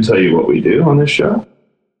I couldn't tell you what we do on this show.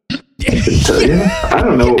 I couldn't tell you. I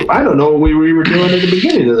don't know what we were doing at the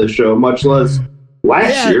beginning of the show, much less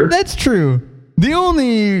last year. That's true. The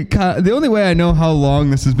only way I know how long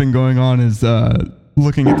this has been going on is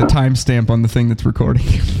looking at the timestamp on the thing that's recording.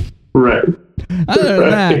 Right. Other than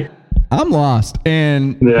that, I'm lost,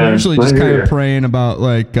 and I'm usually just kind of praying about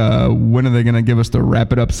like when are they going to give us the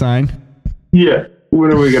wrap it up sign? Yeah,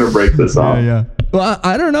 when are we going to break this off? Yeah. Well,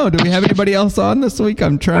 I don't know. Do we have anybody else on this week?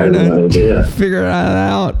 I'm trying to figure that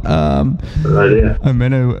out. No idea. I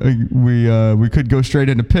mean, we could go straight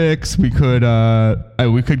into picks. We could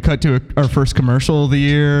cut to our first commercial of the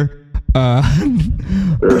year.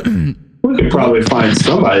 We could probably find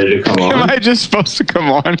somebody to come on. Am I just supposed to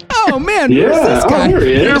come on? Oh man, yeah. Who's this guy? Here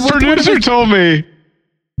he is. Your producer told me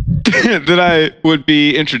that I would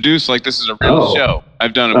be introduced like this is a real show.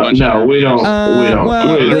 I've done a bunch of... we don't.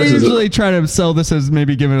 Well, they usually try to sell this as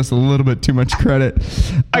maybe giving us a little bit too much credit.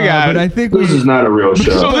 I got it. But I think this is not a real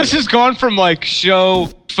show. So this has gone from like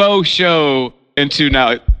faux show into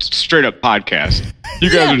now straight up podcast.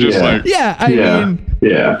 You guys are just like... Yeah, I mean...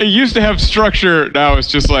 Yeah. It used to have structure. Now it's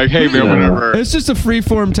just like, hey, man, whatever. It's just a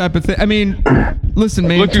free-form type of thing. I mean, listen,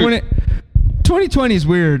 man, 2020 is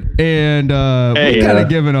weird, and we're kind of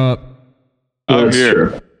giving up. I'm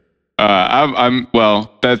here.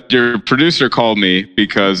 That your producer called me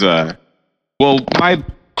because, my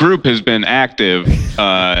group has been activated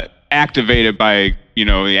by,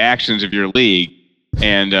 the actions of your league.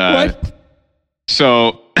 And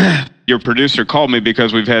so your producer called me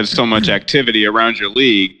because we've had so much activity around your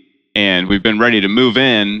league and we've been ready to move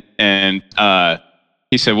in. And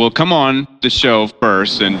he said, well, come on the show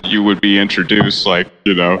first and you would be introduced like,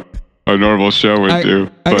 a normal show would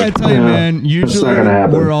do. I gotta tell you, man, usually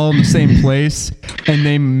we're all in the same place and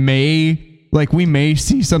we may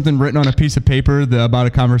see something written on a piece of paper about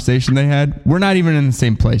a conversation they had. We're not even in the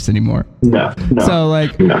same place anymore. No. So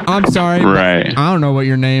I'm sorry. Right. I don't know what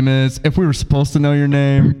your name is. If we were supposed to know your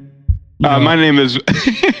name. My name is...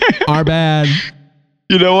 Our bad.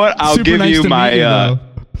 You know what? I'll Super give nice you to my... meet you,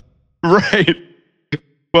 right.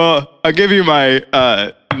 Well, I'll give you my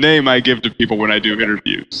name I give to people when I do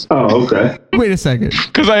interviews. Oh, okay. Wait a second.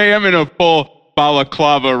 Because I am in a full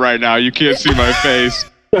balaclava right now. You can't see my face.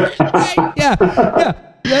 Yeah.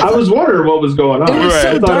 I was wondering what was going on. It was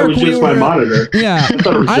so I thought dark, it was just my monitor. Yeah. I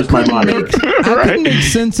thought it was just my monitor. I couldn't make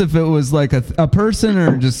sense if it was like a person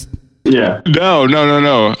or just... Yeah. No.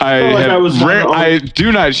 I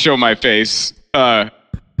do not show my face.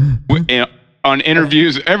 On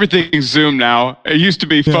interviews, everything's Zoom now. It used to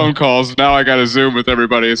be phone calls. Now I got to Zoom with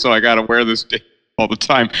everybody, so I got to wear this all the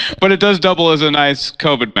time. But it does double as a nice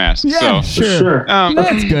COVID mask. Yeah, so, sure.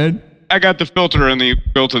 That's good. I got the filter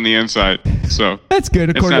built in the inside, so that's good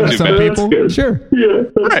according to some people. Sure. Yeah,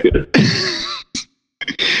 that's good.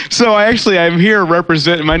 So I'm here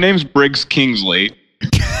representing. My name's Briggs Kingsley.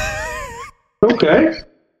 Okay.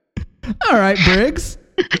 All right, Briggs.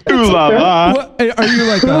 Ooh la la. Are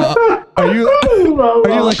you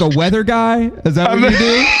like a weather guy? Is that what you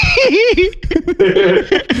do?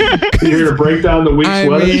 You're here to break down the week's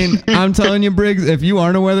weather? I mean, I'm telling you, Briggs, if you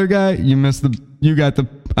aren't a weather guy, come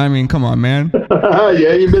on, man.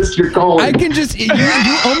 Yeah, you missed your calling. I can just, you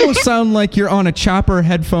almost sound like you're on a chopper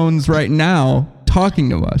headphones right now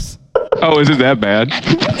talking to us. Oh, is it that bad?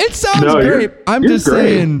 It sounds great. I'm just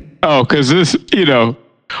saying. Oh, because this,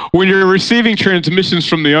 when you're receiving transmissions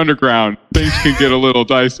from the underground, things can get a little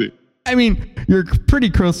dicey. I mean, you're pretty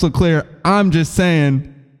crystal clear. I'm just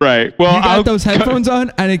saying. Right. Well, you got those headphones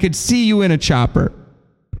on, and I could see you in a chopper.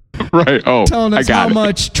 Right. Oh, telling us how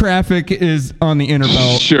much traffic is on the inner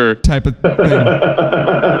belt. Sure. Type of thing.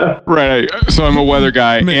 Right. So I'm a weather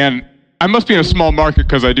guy, and I must be in a small market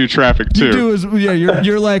because I do traffic too.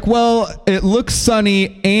 You're like, well, it looks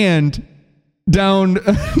sunny and down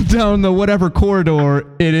the whatever corridor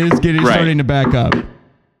it is starting to back up.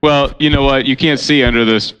 Well, you know what? You can't see under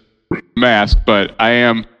this mask, but I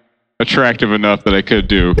am attractive enough that I could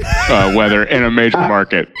do weather in a major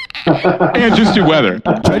market and just do weather.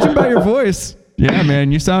 Judging by your voice, yeah,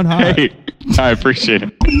 man, you sound hot. Hey, I appreciate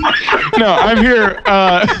it. No, I'm here.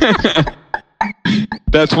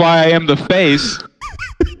 That's why I am the face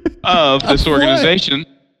of this organization,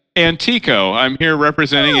 Antico. I'm here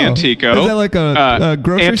representing Antico. Is that like a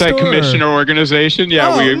grocery store? Anti-commissioner organization.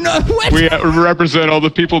 Yeah, we represent all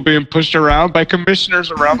the people being pushed around by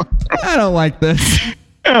commissioners around the world. I don't like this.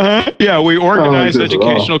 Yeah, we organize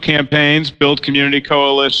educational campaigns, build community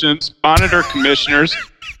coalitions, monitor commissioners,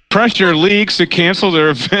 pressure leagues to cancel their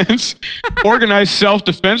events, organize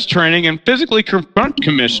self-defense training, and physically confront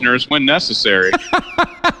commissioners when necessary.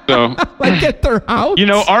 So, like at their house?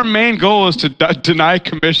 Our main goal is to deny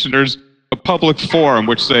commissioners a public forum,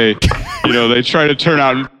 which they try to turn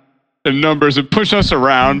out in numbers and push us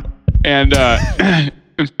around. And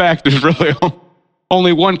in fact, there's really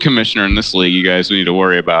only one commissioner in this league you guys need to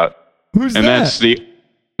worry about. Who's that? And that's the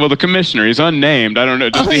commissioner. He's unnamed. I don't know.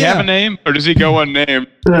 Does he have a name, or does he go unnamed?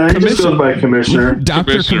 He's still by commissioner.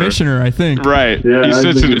 Dr. Commissioner, I think. Right. Yeah, he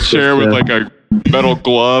sits in a chair with like a metal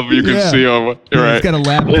glove. You can see him. Right. He's got a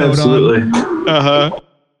lab coat absolutely. on.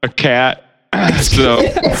 A cat. So.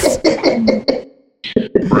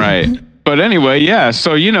 Right. But anyway, yeah.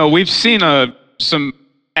 So we've seen some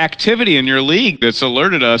activity in your league that's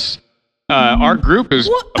alerted us. Our group is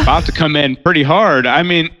about to come in pretty hard. I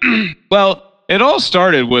mean, well. It all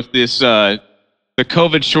started with this the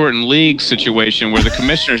COVID shortened league situation where the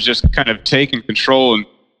commissioner's just kind of taking control, and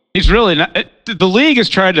he's really not. The league has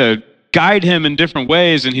tried to guide him in different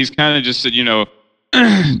ways, and he's kind of just said,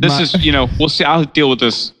 this is, we'll see. I'll deal with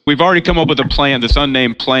this. We've already come up with a plan, this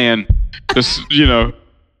unnamed plan. This,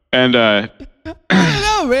 and I don't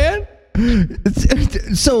know, man.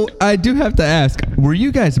 So I do have to ask, were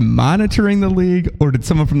you guys monitoring the league, or did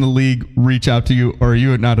someone from the league reach out to you, or are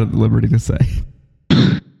you not at liberty to say?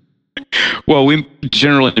 Well, we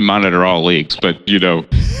generally monitor all leagues, but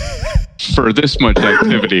for this much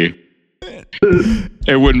activity,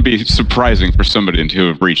 it wouldn't be surprising for somebody to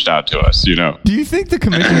have reached out to us. Do you think the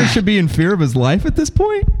commissioner should be in fear of his life at this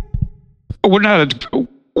point? We're not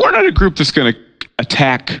a group that's going to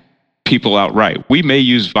attack people outright. We may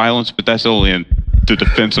use violence, but that's only in the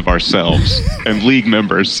defense of ourselves and league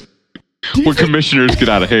members when commissioners get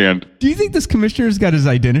out of hand. Do you think this commissioner's got his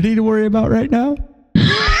identity to worry about right now?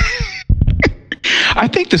 I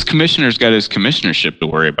think this commissioner's got his commissionership to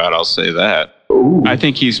worry about. I'll say that. Ooh. I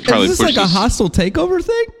think he's probably Is this like a hostile takeover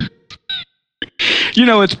thing?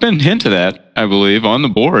 It's been hinted at, I believe, on the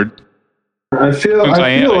board. I feel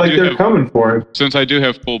like they're coming for him. Since I do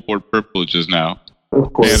have full board privileges now.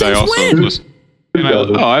 Of course. And I also listen.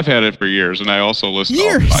 I've had it for years, and I also listen to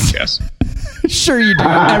all the podcasts. Sure you do.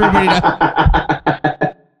 Everybody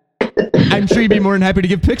does. I'm sure you'd be more than happy to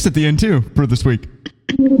give picks at the end, too, for this week.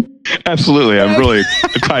 Absolutely. I'm really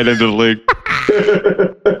tied into the league.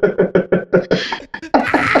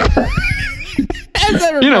 As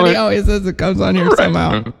everybody always says, it comes on here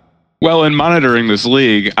somehow. Well, in monitoring this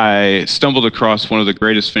league, I stumbled across one of the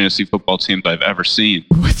greatest fantasy football teams I've ever seen.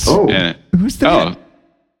 Who's that?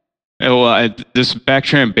 This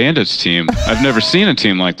Backtram Bandits team. I've never seen a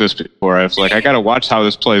team like this before. I was like, I got to watch how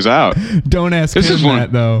this plays out. Don't ask him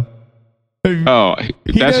that, though. Oh,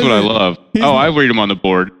 that's what I love. I read him on the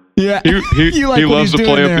board. Yeah, he loves to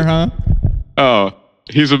play there, huh? Oh,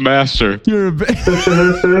 he's a master. You're a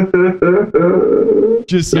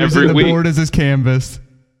just using the board as his canvas.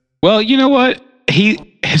 Well, you know what?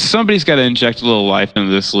 Somebody's got to inject a little life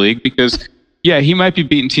into this league because, he might be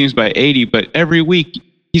beating teams by 80, but every week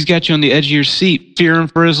he's got you on the edge of your seat, fearing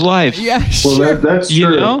for his life. Yeah, sure. Well, that's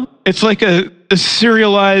true. It's like a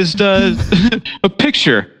serialized a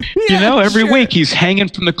picture. Yeah, every week he's hanging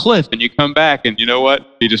from the cliff, and you come back, and you know what?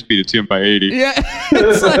 He just beat a team by 80. Yeah,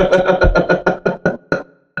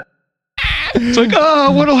 it's like,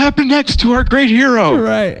 what'll happen next to our great hero?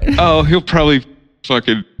 Right. Oh, he'll probably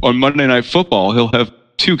fucking on Monday Night Football. He'll have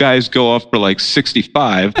two guys go off for like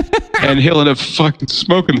 65, and he'll end up fucking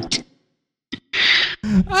smoking.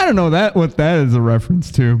 I don't know what that is a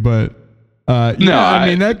reference to, but I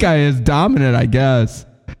mean that guy is dominant, I guess.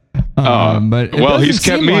 But he's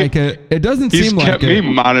kept me. It doesn't seem like it. He's kept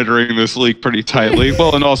me monitoring this league pretty tightly.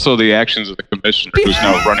 Well, and also the actions of the commissioner, who's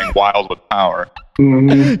now running wild with power. Do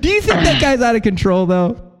you think that guy's out of control,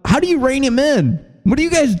 though? How do you rein him in? What do you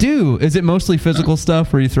guys do? Is it mostly physical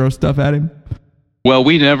stuff where you throw stuff at him? Well,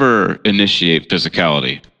 we never initiate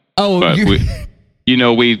physicality.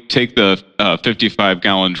 We take the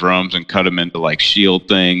 55-gallon drums and cut them into like shield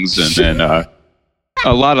things, and then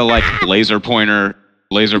a lot of like laser pointer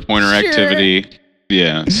activity.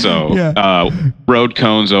 Yeah. So road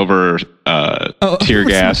cones over tear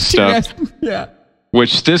gas stuff. Yeah.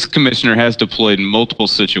 Which this commissioner has deployed in multiple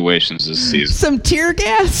situations this season. Some tear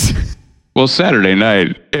gas? Well, Saturday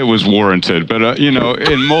night, it was warranted. But,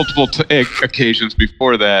 in multiple occasions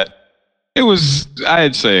before that, it was,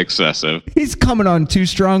 I'd say, excessive. He's coming on too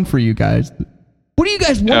strong for you guys. What do you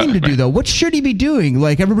guys want him to do, though? What should he be doing?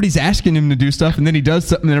 Like, everybody's asking him to do stuff, and then he does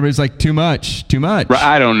something, and everybody's like, too much.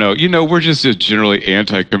 I don't know. We're just a generally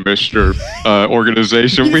anti-commissioner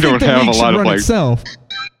organization. We don't have a lot of, like... Itself.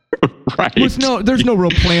 Right. There's no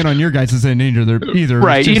real plan on your guys' end either.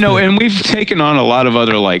 Right. And we've taken on a lot of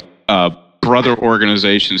other, like, brother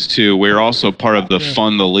organizations, too. We're also part of the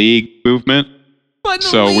Fund the League movement. Fund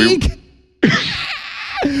the League?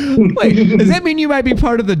 Wait, does that mean you might be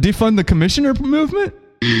part of the defund the commissioner movement?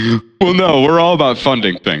 Well, no, we're all about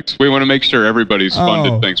funding things. We want to make sure everybody's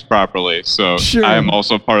funded things properly. So sure. I am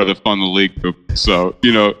also part of the Fund the League group. So,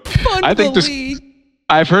 I think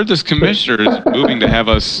I've heard this commissioner is moving to have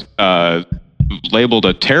us labeled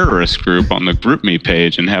a terrorist group on the GroupMe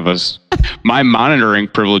page and have my monitoring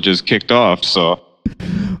privileges kicked off. So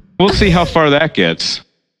we'll see how far that gets.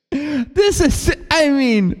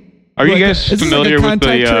 Are you guys familiar with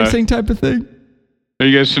the tracing type of thing? Are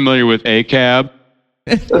you guys familiar with ACAB?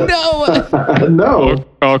 No. No.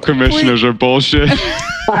 All commissioners are bullshit.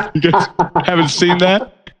 You guys haven't seen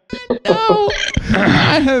that? No.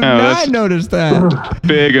 I have not noticed that.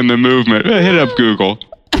 Big in the movement. Hit up Google.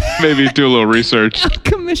 Maybe do a little research.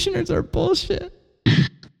 Commissioners are bullshit.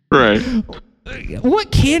 Right.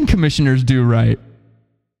 What can commissioners do right?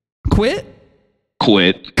 Quit.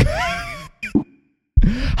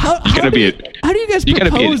 How do you guys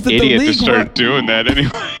propose that the league... You gotta be an idiot to start doing that anyway.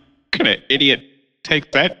 What kind of idiot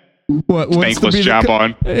take that thankless job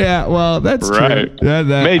on? Yeah, well, that's right. True.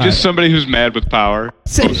 Maybe just somebody who's mad with power,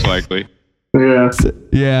 most likely. Yeah.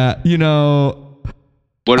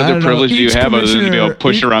 What other privilege do you have other than to be able to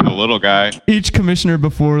push around the little guy? Each commissioner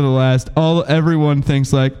before the last, everyone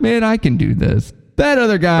thinks like, man, I can do this. That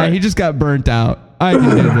other guy, he just got burnt out. I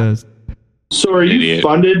can do this. So are you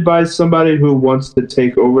funded by somebody who wants to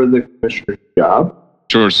take over the commissioner's job?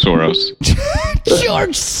 George Soros.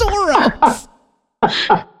 George Soros!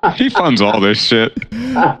 He funds all this shit.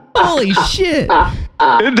 Holy shit.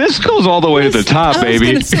 This goes all the way to the top,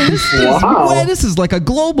 baby. This is like a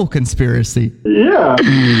global conspiracy. Yeah.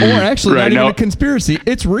 Or actually not even a conspiracy.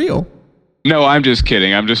 It's real. No, I'm just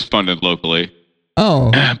kidding. I'm just funded locally.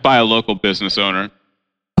 Oh. By a local business owner.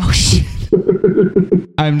 Oh, shit.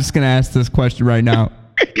 I'm just going to ask this question right now.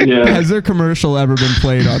 Yeah. Has their commercial ever been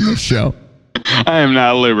played on this show? I am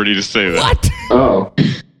not at liberty to say that. What? Oh.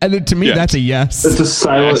 And then to me, that's a yes. It's a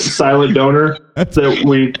silent donor that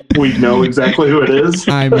we know exactly who it is.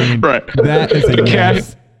 I mean, that is a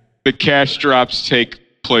yes. The cash drops take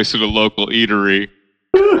place at a local eatery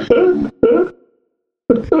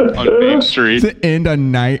on Main Street. To end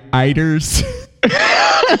on Iders.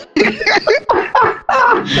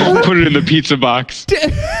 Put it in the pizza box.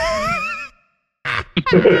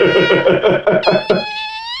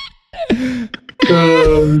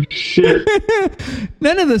 Oh, shit.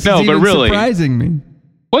 None of this is even surprising me.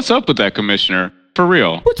 What's up with that commissioner? For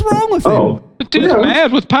real. What's wrong with him? The dude's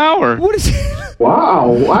mad with power. What is he? Wow.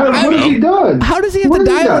 What has he done? How does he have to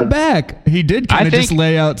dial it back? He did kind of just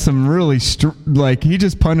lay out some really, he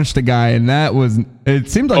just punished a guy, and it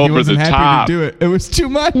seemed like he wasn't happy to do it. It was too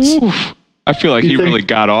much. Oof. I feel like he really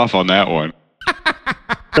got off on that one.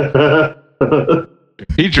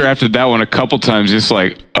 He drafted that one a couple times, just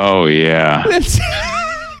like, oh yeah.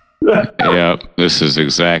 Yep, this is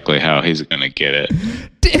exactly how he's gonna get it.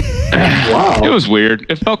 Wow. It was weird.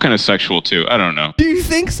 It felt kind of sexual too. I don't know. Do you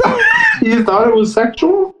think so? You thought it was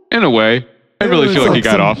sexual? In a way. I really feel like he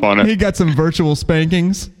got off on it. He got some virtual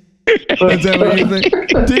spankings. Is that what you think?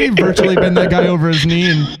 Did he virtually bend that guy over his knee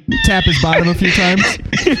and tap his bottom a few times?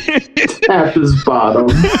 Tap his bottom.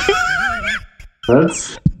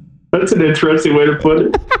 That's an interesting way to put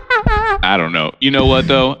it. I don't know. You know what,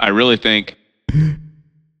 though? I really think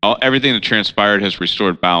everything that transpired has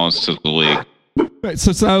restored balance to the league. Right,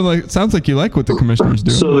 so it sounds like you like what the commissioner's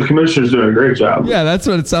doing. So the commissioner's doing a great job. Yeah, that's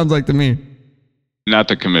what it sounds like to me. Not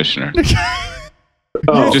the commissioner.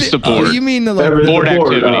 Just the board. You mean the board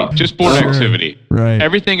activity. Just board activity. Right.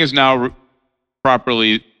 Everything is now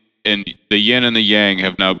properly, and the yin and the yang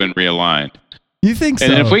have now been realigned. You think so?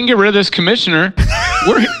 And if we can get rid of this commissioner,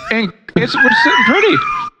 we're sitting pretty. Is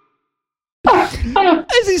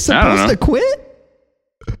he supposed to quit?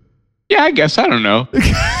 Yeah, I guess. I don't know.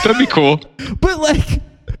 That'd be cool. But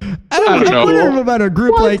I don't know. I wonder about a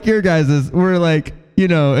group like your guys'. We're like,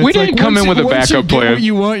 it's we didn't come in with a backup plan. What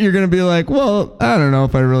you want, you're going to be like, well, I don't know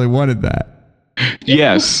if I really wanted that.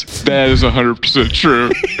 Yes, that is 100% true.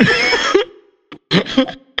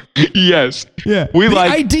 Yes. Yeah. The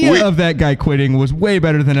idea of that guy quitting was way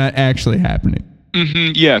better than it actually happening.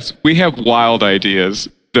 Mm-hmm, yes. We have wild ideas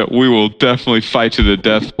that we will definitely fight to the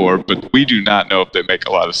death for, but we do not know if they make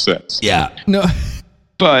a lot of sense. Yeah. No.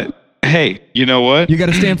 But hey, you know what? You got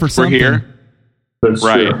to stand for something. We're here. That's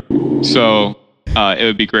right. True. So it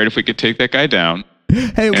would be great if we could take that guy down.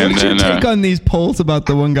 Hey, what's your take on these polls about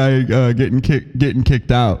the one guy getting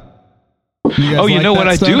kicked out? You know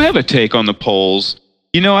what? Stuff? I do have a take on the polls.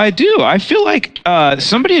 I do. I feel like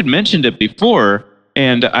somebody had mentioned it before,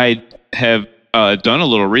 and I have done a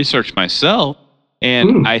little research myself,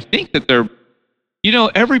 and I think that they're,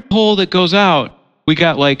 every poll that goes out, we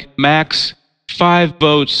got like max 5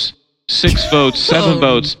 votes, 6 votes, 7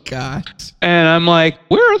 votes. God. And I'm like,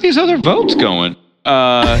 where are these other votes going?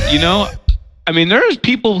 I mean, there's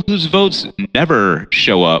people whose votes never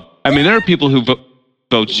show up. I mean, there are people who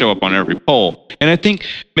votes show up on every poll. And I think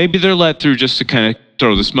maybe they're let through just to kind of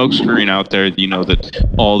throw the smoke screen out there, that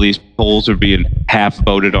all these polls are being half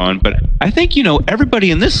voted on. But I think,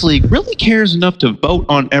 everybody in this league really cares enough to vote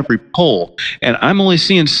on every poll. And I'm only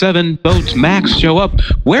seeing 7 votes max show up.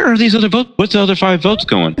 Where are these other votes? What's the other 5 votes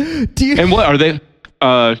going? And what are they?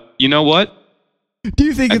 You know what? Do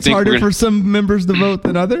you think it's harder for some members to vote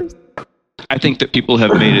than others? I think that people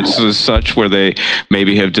have made it such where they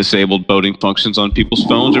maybe have disabled voting functions on people's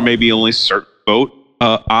phones, or maybe only certain vote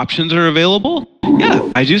options are available.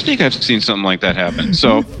 Yeah, I do think I've seen something like that happen.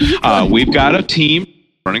 So we've got a team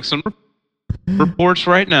running some reports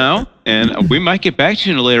right now, and we might get back to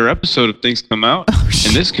you in a later episode if things come out.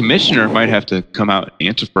 And this commissioner might have to come out and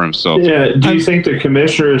answer for himself. Yeah, do you think the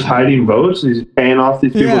commissioner is hiding votes? He's paying off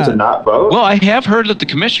these people to not vote? Well, I have heard that the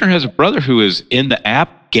commissioner has a brother who is in the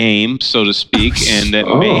app game, so to speak, and that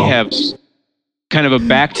may have kind of a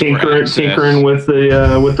back tinkering with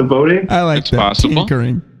the voting. I like that. Possible.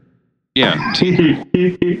 Tinkering. Yeah,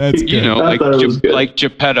 that's good. Like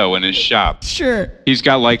Geppetto in his shop. Sure. He's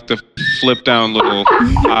got like the flip down little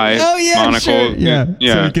eye monocle. Sure. Yeah,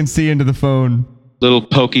 so you can see into the phone. Little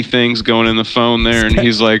pokey things going in the phone there, and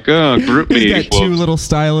he's like, "Oh, group me." He's got 2 little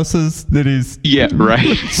styluses that he's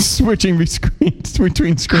switching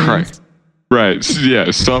between screens. Right.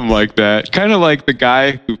 Yeah, something like that. Kind of like the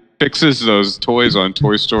guy who fixes those toys on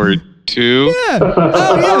Toy Story 2. Yeah.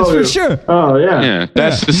 Oh, yes, for sure. Oh, yeah. Yeah,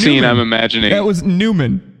 that's the scene I'm imagining. That was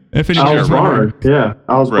Newman. Alice Barn. Yeah,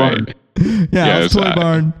 Alice Barn. Yeah, Alice Toy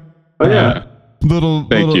Barn. Oh, yeah.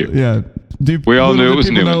 Thank you. Yeah. We all knew it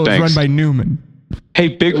was Newman. Thanks. It was run by Newman. Hey,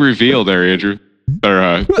 big reveal there, Andrew.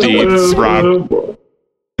 Or Dean, Rob.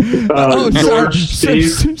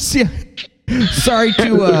 Sorry for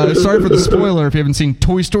the spoiler if you haven't seen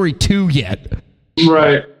Toy Story 2 yet.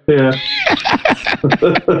 Right. Yeah.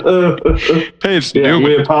 Hey, it's Newman.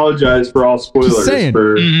 We apologize for all spoilers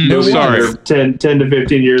for sorry. 10 to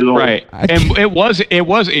 15 years old. Right. And it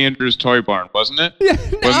was Andrew's Toy Barn, wasn't it? Yeah.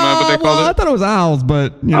 Wasn't that what they called it? I thought it was Owl's,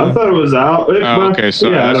 but I thought it was Owl. Okay, so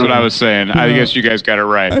that's what I was saying. I guess you guys got it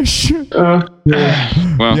right.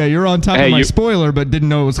 Well, you're on top of my spoiler, but didn't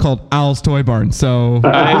know it was called Owl's Toy Barn. So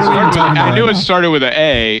I knew it started with an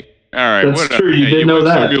A. All right, that's true. You didn't know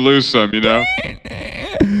that. You lose some,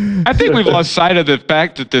 I think we've lost sight of the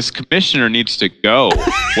fact that this commissioner needs to go.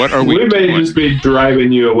 What are we doing? We may just be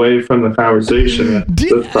driving you away from the conversation.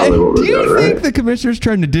 That's probably what we're doing, Do you think the commissioner's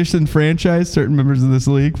trying to disenfranchise certain members of this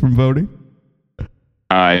league from voting?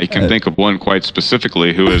 I can think of one quite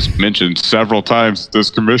specifically who has mentioned several times this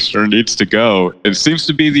commissioner needs to go. It seems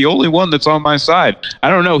to be the only one that's on my side. I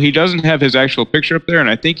don't know. He doesn't have his actual picture up there, and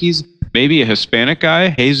I think he's maybe a Hispanic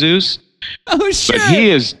guy, Jesus. Oh, shit. But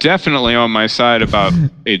he is definitely on my side about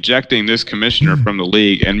ejecting this commissioner from the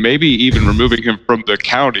league and maybe even removing him from the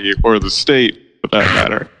county or the state, for that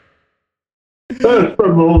matter. From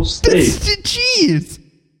the whole state. Jeez.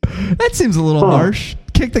 That seems a little harsh.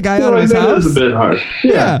 Kick the guy out of his house? That is a bit harsh.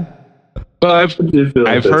 Yeah. But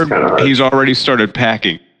I've heard he's already started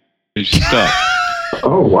packing his stuff.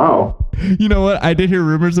 Oh, wow. You know what? I did hear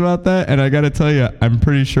rumors about that, and I got to tell you, I'm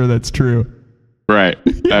pretty sure that's true. Right.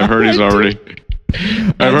 I've heard he's already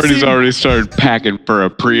already started packing for a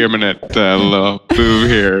preeminent move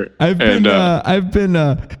here. I've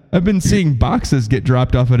been seeing boxes get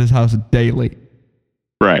dropped off at his house daily.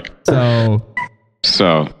 Right. So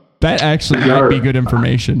that actually might be good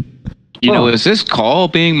information. Is this call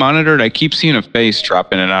being monitored? I keep seeing a face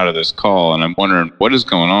drop in and out of this call, and I'm wondering what is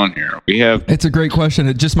going on here. It's a great question.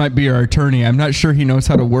 It just might be our attorney. I'm not sure he knows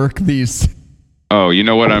how to work these. Oh, you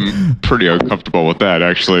know what? I'm pretty uncomfortable with that,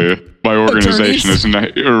 actually. My organization is not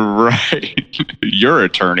right. Your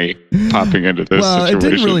attorney popping into this situation. It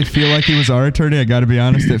didn't really feel like he was our attorney. I got to be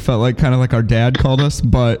honest. It felt like kind of like our dad called us,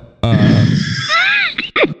 but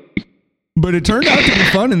But it turned out to be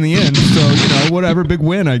fun in the end. So, whatever, big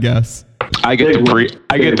win, I guess. I get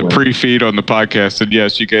the pre-feed on the podcast, and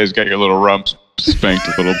yes, you guys got your little rumps spanked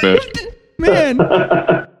a little bit. Man,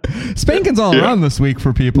 spanking's all around this week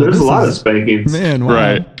for people. There's a lot of spankings. Man, wow.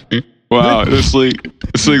 Right. Wow, this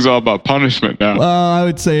league's all about punishment now. Well, I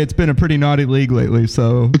would say it's been a pretty naughty league lately,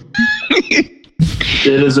 so...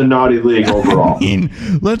 It is a naughty league overall. Let's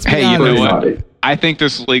be honest. Hey, you know what? I think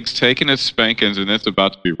this league's taking its spankings, and it's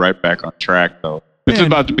about to be right back on track, though. It's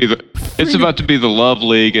about to be the love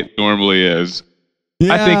league it normally is.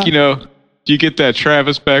 Yeah. I think, you get that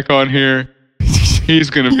Travis back on here, he's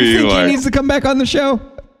going to be like... he needs to come back on the show?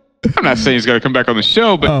 I'm not saying he's got to come back on the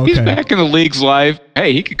show, but he's back in the league's live.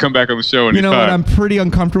 Hey, he could come back on the show anytime. You know what? I'm pretty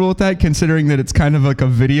uncomfortable with that, considering that it's kind of like a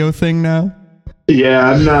video thing now.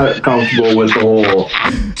 Yeah, I'm not comfortable with the whole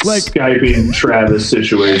Skyping Travis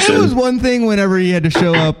situation. It was one thing whenever he had to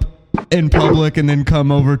show up in public and then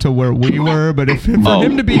come over to where we were, but for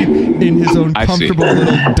him to be in his own comfortable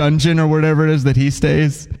little dungeon or whatever it is that he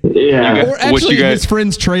stays. Yeah. Or actually, his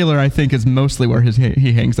friend's trailer, I think, is mostly where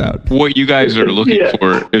he hangs out. What you guys are looking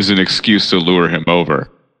for is an excuse to lure him over.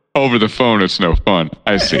 Over the phone, it's no fun.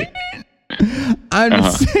 I see. I'm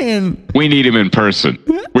saying... We need him in person.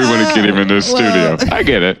 We want to get him in the studio. I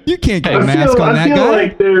get it. You can't get a mask on that guy.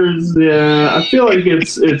 I feel like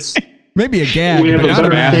it's... Maybe a gag. We have a better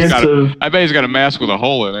chance of... I bet he's got a mask with a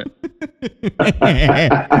hole in it.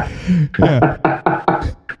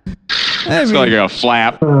 It's like a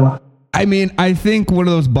flap. I mean, I think one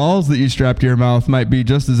of those balls that you strap to your mouth might be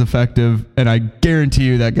just as effective, and I guarantee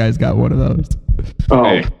you that guy's got one of those.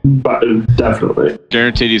 Oh, definitely.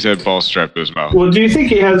 Guaranteed he's had balls strapped to his mouth. Well, do you think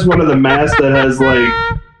he has one of the masks that has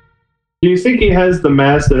do you think he has the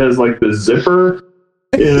mask that has the zipper?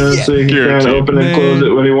 So he can kind of open and close it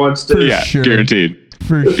when he wants to? Yeah, sure. Guaranteed.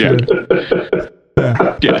 For sure.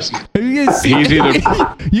 Yeah. Yes. Have you guys seen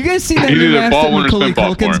you guys seen that new mask that Macaulay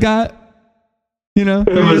Culkin's got? Have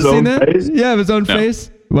you seen that? Face? Yeah, of his own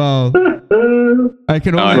face. Well, I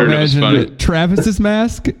can only imagine that Travis's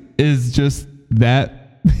mask is just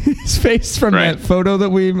his face from that photo that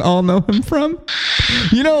we all know him from.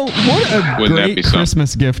 What a great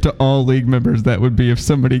Christmas gift to all league members that would be if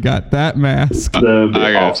somebody got that mask. I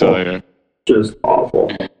gotta tell you. Just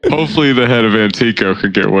awful. Hopefully the head of Antico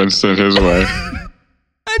could get one sent his way.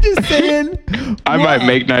 I'm just saying. I might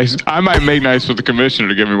make nice with the commissioner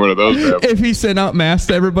to give me one of those. If he sent out masks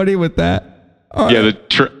to everybody with that.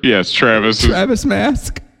 It's Travis. Travis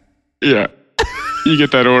mask. Yeah. You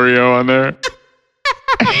get that Oreo on there.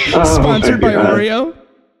 Sponsored by Oreo.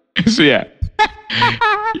 So, yeah.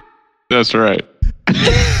 That's right.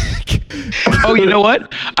 Oh, you know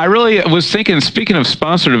what? I really was thinking, speaking of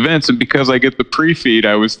sponsored events, and because I get the pre-feed,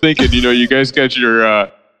 I was thinking, you guys got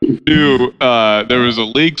your new, there was a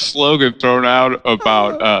league slogan thrown out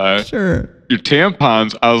about your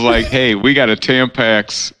tampons. I was like, hey, we got a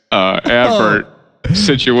Tampax advert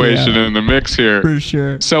situation in the mix here. For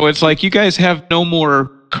sure. So it's like, you guys have no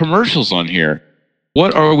more commercials on here.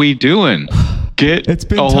 What are we doing? Get a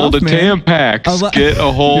hold of Tampax. Get a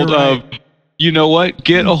hold of, you know what?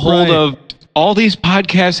 Get a hold of, all these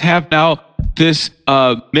podcasts have now this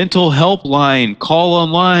mental help line. Call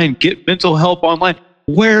online. Get mental help online.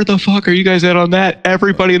 Where the fuck are you guys at on that?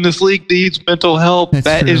 Everybody in this league needs mental help.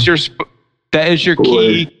 That is your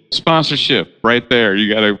key sponsorship right there.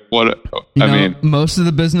 You gotta most of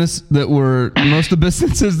the businesses that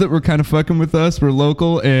were kind of fucking with us were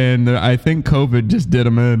local, and I think COVID just did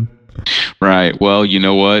them in. Right. Well, you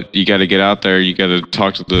know what? You got to get out there. You got to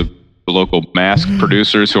talk to the local mask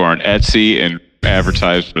producers who are on Etsy and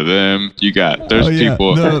advertise for them. There's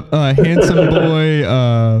people. The Handsome Boy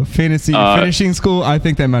Fantasy Finishing School. I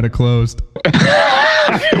think they might have closed.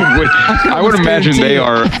 I would imagine they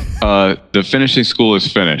are. The finishing school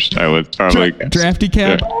is finished. I would probably Drafty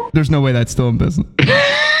Cab. Yeah. There's no way that's still in business.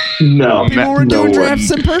 No, people were doing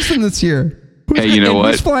drafts in person this year.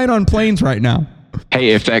 Who's flying on planes right now? Hey,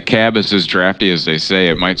 if that cab is as drafty as they say,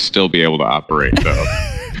 it might still be able to operate though.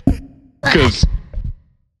 Because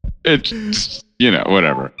it's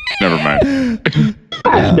whatever. Never mind.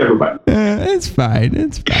 Never mind. It's fine.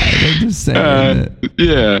 I'm just saying. I'm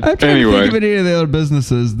trying to think of any of the other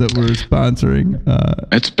businesses that were sponsoring.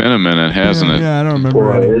 It's been a minute, hasn't it? Yeah, I don't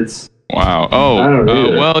remember. Wow. Oh,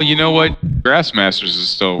 well, you know what? Grassmasters is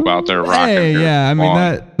still out there rocking. Hey, yeah. I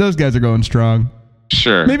mean, those guys are going strong.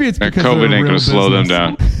 Sure. Maybe it's because COVID ain't going to slow them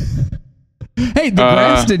down. Hey, the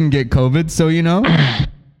grass didn't get COVID, so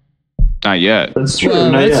Not yet. That's true.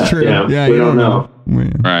 That's true. Yeah, we don't know.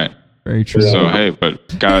 Right. Very true. So hey,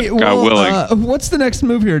 but God willing. What's the next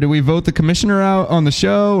move here? Do we vote the commissioner out on the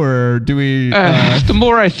show, or do we? The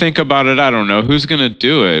more I think about it, I don't know who's gonna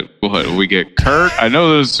do it. What, we get Kurt? I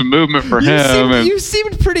know there's some movement for him. You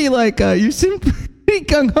seemed pretty pretty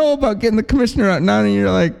gung ho about getting the commissioner out. Now you're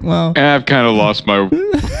like, well, I've kind of lost my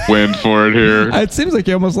wind for it here. It seems like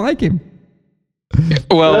you almost like him.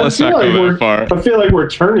 Well, let's not go that far. I feel like we're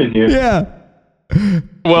turning you. Yeah.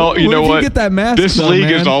 Well, you know what? Get that mask this league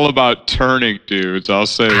man? is all about turning dudes. I'll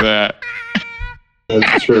say that.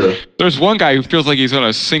 That's true. There's one guy who feels like he's on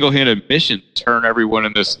a single-handed mission to turn everyone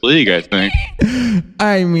in this league, I think.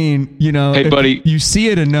 I mean, hey, buddy, you see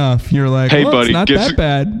it enough, you're like, hey, buddy, it's not that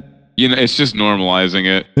bad. It's just normalizing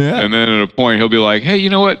it. Yeah. And then at a point, he'll be like, hey, you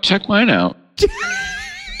know what? Check mine out.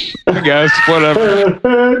 I guess,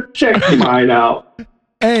 whatever. Check mine out.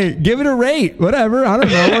 Hey, give it a rate. Whatever. I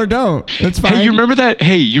don't know, or don't. That's fine. Hey, you remember that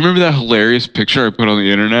hilarious picture I put on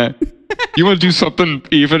the internet? You want to do something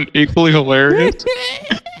even equally hilarious?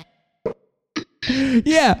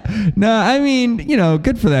 Yeah. No, I mean,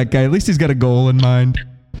 good for that guy. At least he's got a goal in mind.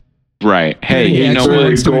 Right. Hey, you know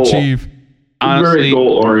what? To achieve. Honestly, very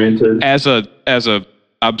goal oriented. As a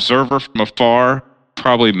observer from afar,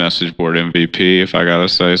 probably message board MVP if I gotta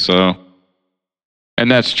say so.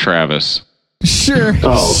 And that's Travis. Sure.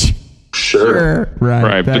 Oh, sure.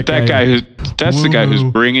 Right. But the guy who's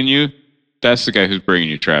bringing you. That's the guy who's bringing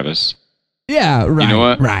you, Travis. Yeah. Right. You know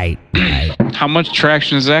what? Right. How much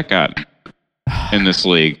traction has that got in this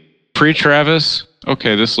league? Pre-Travis,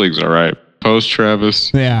 okay, this league's all right.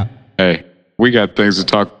 Post-Travis, yeah. Hey, we got things to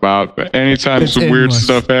talk about. But anytime some weird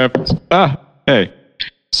stuff happens, hey.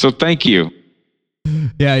 So thank you.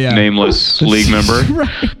 Yeah. Nameless league member.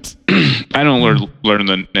 Right. I don't learn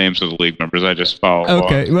the names of the league members. I just follow.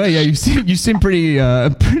 Okay. along. Well, yeah. You seem pretty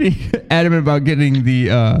adamant about getting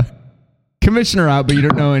the commissioner out, but you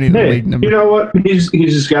don't know any of the league numbers. You know what? He's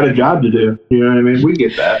just got a job to do. You know what I mean? We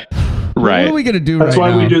get that. Right. What are we gonna do? That's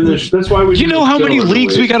why now? we do this. That's why we. You know how many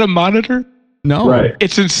leagues we got to monitor? No. Right.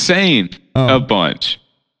 It's insane. A bunch.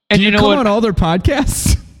 And do you know come what? on all their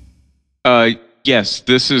podcasts? Yes.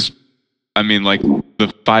 This is. I mean, like the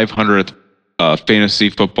 500th fantasy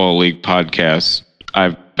football league podcast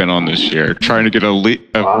I've been on this year, trying to get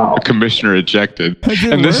a commissioner ejected,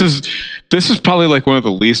 and this is probably like one of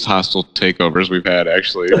the least hostile takeovers we've had.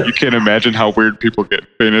 Actually, you can't imagine how weird people get in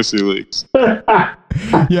fantasy leagues.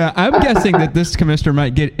 Yeah, I'm guessing that this commissioner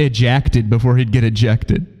might get ejected before he'd get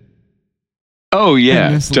ejected. Oh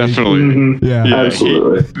yeah, definitely. Mm-hmm. Yeah,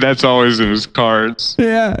 absolutely. That's always in his cards.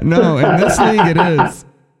 Yeah, no, in this league it is.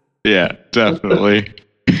 Yeah, definitely.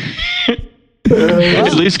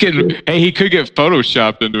 At least he could get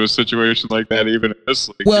photoshopped into a situation like that even in this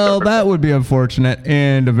league. Well, that would be unfortunate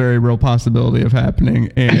and a very real possibility of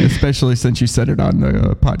happening, and especially since you said it on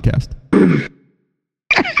the podcast.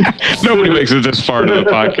 Nobody makes it this far to the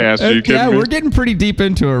podcast. Are you kidding me? We're getting pretty deep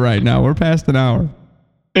into it right now. We're past an hour.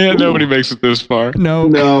 Yeah, nobody makes it this far. No.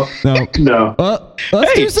 Well, let's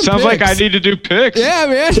do some sounds picks. like I need to do picks. Yeah,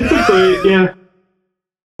 man. typically, yeah.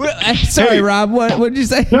 Sorry, Rob. What did you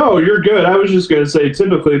say? No, you're good. I was just going to say,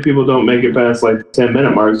 typically people don't make it past like the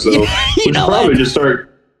 10-minute mark, so we should probably just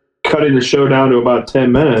start cutting the show down to about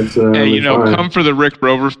 10 minutes. Hey, come for the Rick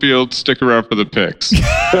Roverfield, stick around for the picks.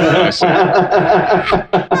 That's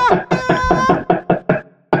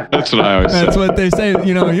what I always say. That's what they say.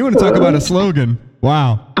 You want to talk about a slogan.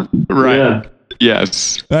 Wow. Right. Yeah.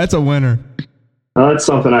 Yes. That's a winner. That's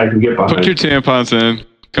something I can get behind. Put your tampons in.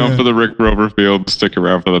 Come for the Rick Roverfield. Stick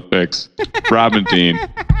around for the picks. Robin Dean,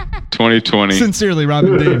 2020. Sincerely,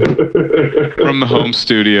 Robin Dean. From the home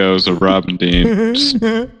studios of Robin Dean.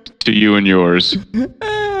 To you and yours.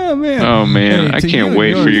 Oh man. Oh man. Hey, I can't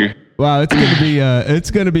wait for you. Wow,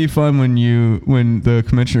 it's gonna be fun when the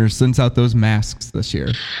commissioner sends out those masks this year.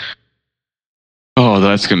 Oh,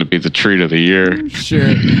 that's gonna be the treat of the year. Sure,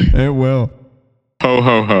 it will. Ho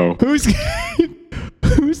ho ho.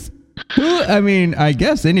 Who? I mean, I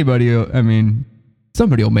guess anybody.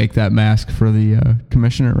 Somebody will make that mask for the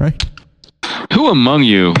commissioner, right? Who among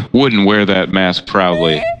you wouldn't wear that mask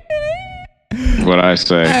proudly? What I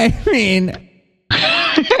say. I mean,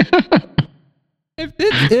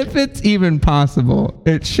 if it's even possible,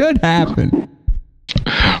 it should happen.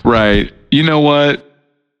 Right. You know what?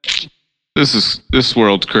 This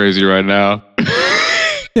world's crazy right now.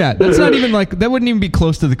 Yeah, that's not even that wouldn't even be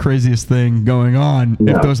close to the craziest thing going on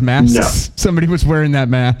if those masks, somebody was wearing that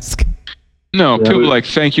mask. No, people are like,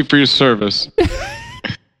 thank you for your service.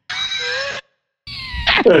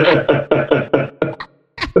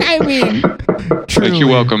 I mean, truly. Like, you're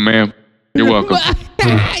welcome, ma'am. You're welcome.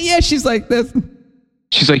 Yeah, she's like this.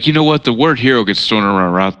 she's like, you know what? The word hero gets thrown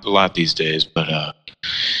around a lot these days, but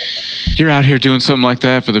you're out here doing something like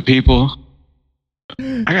that for the people.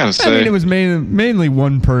 I gotta say, I mean, it was mainly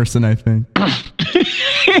one person, I think.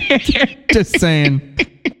 Just saying.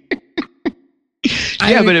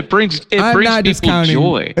 Yeah, but it brings people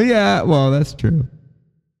joy. Yeah, well, that's true.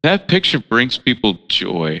 That picture brings people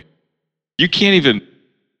joy. You can't even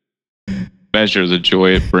measure the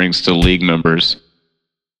joy it brings to league members.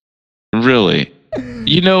 Really.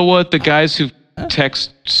 You know what? The guys who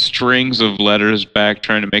text strings of letters back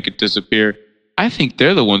trying to make it disappear, I think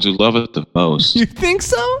they're the ones who love it the most. You think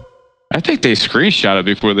so? I think they screenshot it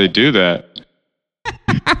before they do that.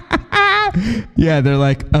 Yeah, they're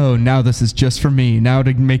like, oh, now this is just for me. Now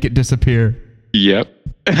to make it disappear. Yep.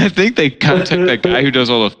 And I think they contact that guy who does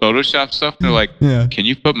all the Photoshop stuff. And they're like, can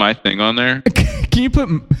you put my thing on there?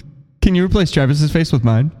 Can you replace Travis's face with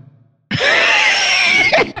mine?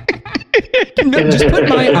 No, just put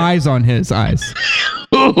my eyes on his eyes.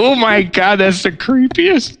 Oh my God, that's the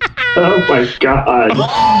creepiest. Oh my God.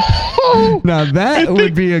 Now that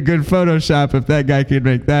would be a good Photoshop if that guy could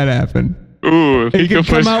make that happen. Ooh, if he could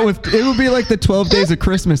come out with, it would be like the 12 Days of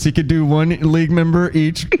Christmas. He could do one league member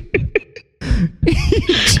each day.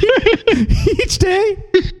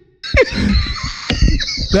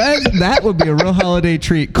 That would be a real holiday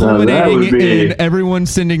treat, culminating in everyone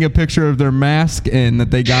sending a picture of their mask in that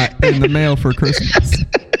they got in the mail for Christmas.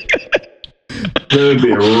 That would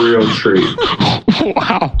be a real treat.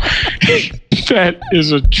 Wow. That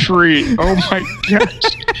is a treat. Oh my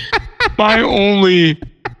gosh. I'm only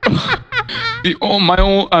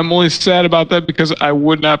sad about that because I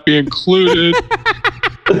would not be included.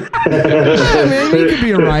 Yeah, man, you could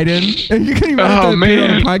be a write-in. You can even on the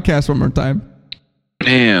podcast one more time.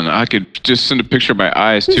 Man, I could just send a picture of my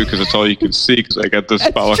eyes too, because that's all you can see. Because I got this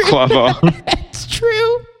balaclava. That's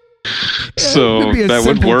true. So that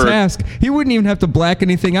would work. Task. He wouldn't even have to black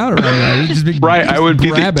anything out around that. It'd just be right. I would be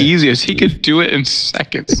the easiest. He could do it in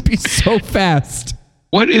seconds. It'd be so fast.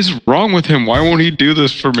 What is wrong with him? Why won't he do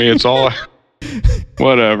this for me? It's all.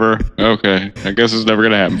 Whatever. Okay. I guess it's never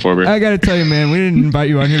going to happen for me. I got to tell you, man, we didn't invite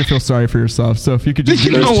you on here to feel sorry for yourself. So if you could just...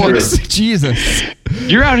 Jesus.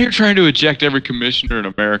 You're out here trying to eject every commissioner in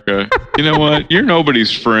America. You know what? You're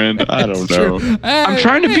nobody's friend. I don't know. I'm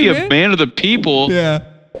trying to be a man of the people. Yeah.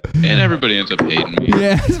 And everybody ends up hating me.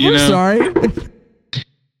 Yeah. We're sorry.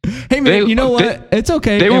 Hey, man, you know what? It's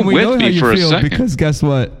okay. They were with me for a second. Because guess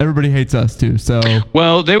what? Everybody hates us too. So...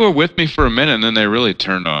 Well, they were with me for a minute and then they really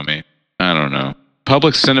turned on me. I don't know.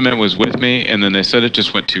 Public sentiment was with me, and then they said it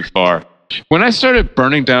just went too far. When I started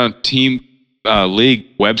burning down team league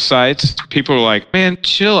websites, people were like, man,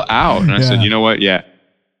 chill out. And I said, you know what? Yeah,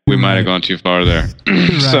 we might have gone too far there.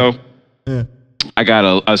 So I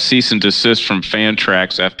got a cease and desist from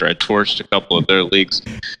Fantrax after I torched a couple of their leagues.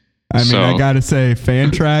 I mean, I got to say,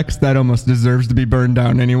 Fantrax, that almost deserves to be burned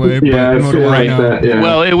down anyway. Yeah, but right.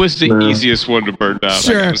 Well, it was the easiest one to burn down,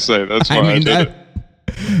 I got to say. That's why I did it.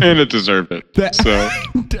 And it deserved it. So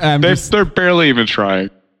they're barely even trying.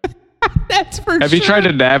 That's for Have you tried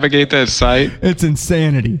to navigate that site? It's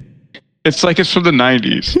insanity. It's like it's from the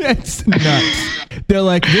 90s. It's nuts. They're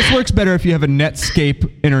like, this works better if you have a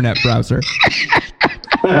Netscape internet browser.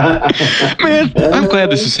 Man, I'm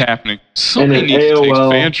glad this is happening. Somebody needs to take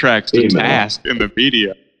Fantrax to task in the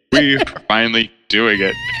media. We are finally doing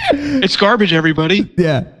it. It's garbage, everybody.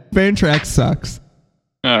 Yeah, Fantrax sucks.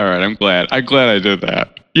 All right, I'm glad I did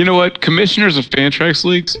that. You know what? Commissioners of Fantrax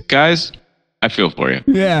leagues, guys, I feel for you.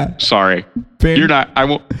 Yeah. Sorry. You're not. I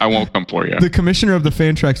won't come for you. The commissioner of the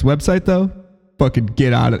Fantrax website, though, fucking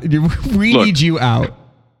get out of it. We need you out.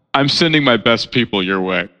 I'm sending my best people your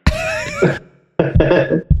way.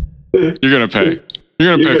 You're gonna pay.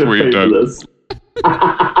 You're gonna pay for what you've done.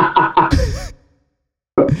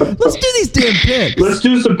 Let's do these damn picks. Let's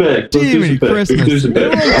do some picks. Christmas.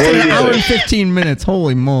 We're an hour and 15 minutes.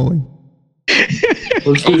 Holy moly.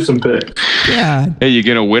 Let's do some picks. Yeah. Hey, you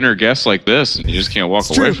get a winner guess like this, and you just can't walk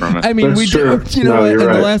away from it. I mean, we did. You know, in the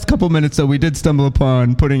last couple minutes, though, we did stumble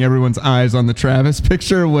upon putting everyone's eyes on the Travis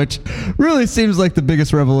picture, which really seems like the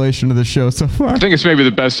biggest revelation of the show so far. I think it's maybe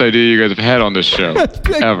the best idea you guys have had on this show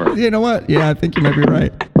ever. You know what? Yeah, I think you might be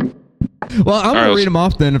right. Well, I'm gonna read them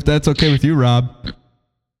off then, if that's okay with you, Rob.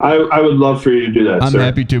 I would love for you to do that. I'm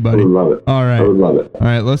happy to, buddy. I would love it. All right. I would love it. All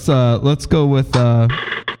right, let's go with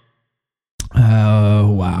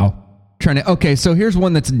wow. Okay, so here's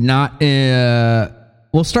one that's not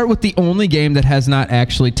we'll start with the only game that has not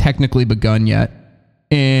actually technically begun yet.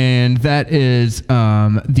 And that is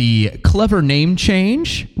the Clever Name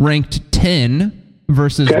Change, ranked 10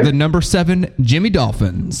 versus the number 7 Jimmy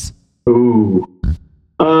Dolphins. Ooh.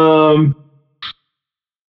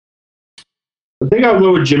 I think I'll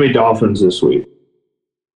go with Jimmy Dolphins this week.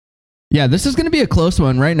 Yeah, this is going to be a close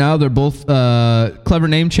one. Right now, they're both Clever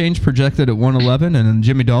Name Change projected at 111, and then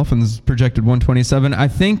Jimmy Dolphins projected 127. I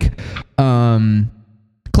think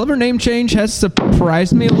Clever Name Change has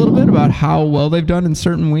surprised me a little bit about how well they've done in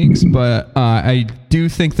certain weeks, but I do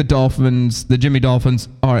think the Jimmy Dolphins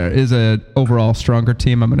is a overall stronger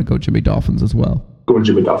team. I'm going to go Jimmy Dolphins as well. Go with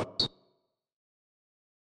Jimmy Dolphins.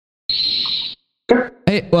 Okay.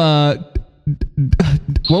 Hey,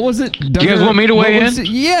 what was it? Do you guys want me to weigh in?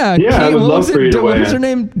 Yeah. I would love for you to weigh in. What was her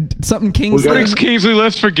name? Something Kingsley? Briggs Kingsley,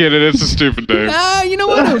 let's forget it. It's a stupid name. You know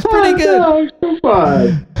what? It was pretty good. Come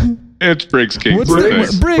on. It's Briggs Kingsley.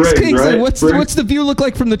 Briggs Kingsley. Right? What's the view look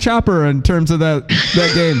like from the chopper in terms of that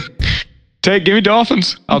game? Give me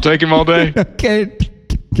Dolphins. I'll take him all day. Okay.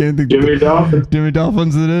 Jimmy Dolphins. Jimmy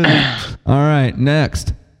Dolphins it is. All right,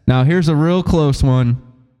 next. Now here's a real close one.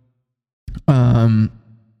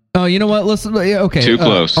 Oh, you know what? Okay. Too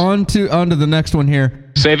close. On to the next one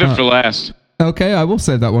here. Save it for last. Okay, I will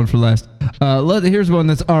save that one for last. Here's one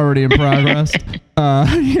that's already in progress.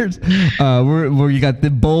 Here's where you got the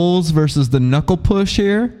Bulls versus the Knuckle Push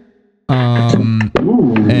here. And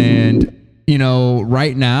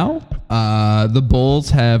right now, the Bulls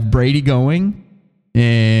have Brady going,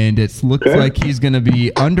 and it looks like he's going to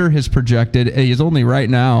be under his projected. He's only right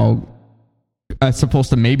now supposed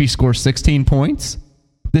to maybe score 16 points.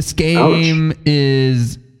 This game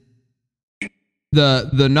is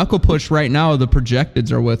the Knuckle Push right now. The projecteds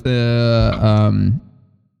are with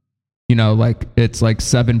it's like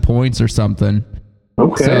 7 points or something.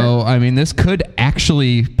 Okay. So I mean, this could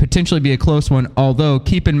actually potentially be a close one. Although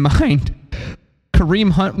keep in mind,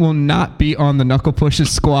 Kareem Hunt will not be on the Knuckle Push's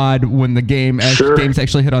squad when the games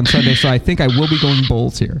actually hit on Sunday. So I think I will be going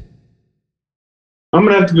Bulls here. I'm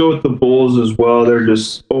gonna have to go with the Bulls as well. They're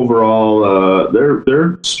just overall,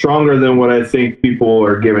 they're stronger than what I think people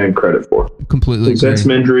are giving credit for. Completely. They've had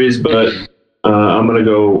some injuries, but I'm gonna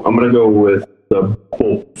go with the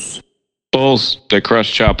Bulls. Bulls. They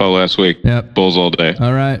crushed Chapo last week. Yep. Bulls all day.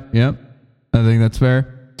 All right. Yep. I think that's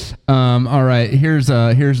fair. All right. Here's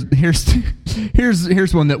one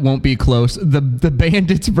that won't be close. The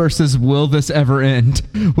Bandits versus Will This Ever End?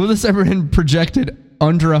 Will This Ever End projected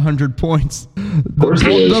under 100 points? The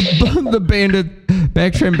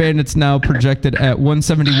Backstream Bandits now projected at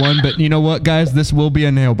 171, but you know what, guys? This will be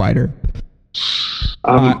a nail biter.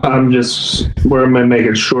 I'm going to make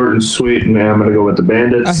it short and sweet, and I'm going to go with the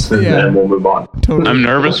Bandits, and then we'll move on. Totally. I'm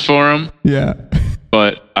nervous for them. Yeah.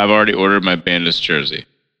 But I've already ordered my Bandits jersey.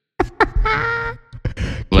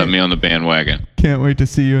 Let me on the bandwagon. Can't wait to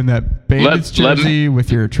see you in that Bandits jersey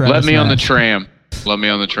with your Travis Let me on the mask. tram. Let me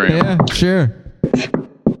on the tram. Yeah, sure.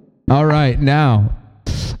 All right, now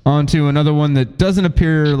on to another one that doesn't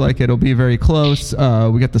appear like it'll be very close.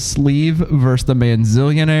 We got the Sleeve versus the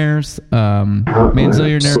Manzillionaires.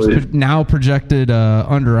 Manzillionaires now projected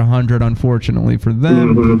under 100, unfortunately for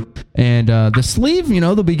them. Mm-hmm. And the Sleeve,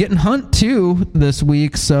 they'll be getting Hunt too this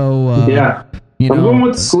week. So I'm going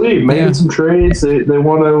with the Sleeve. Making some trades. They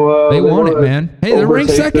want to. They want it, man. Hey, they're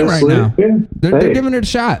ranked second right now. Yeah. They're giving it a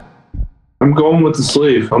shot. I'm going with the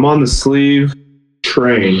Sleeve. I'm on the Sleeve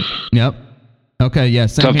train. Yep. Okay, yeah.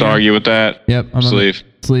 Tough to argue with that. Yep. I'm Sleeve.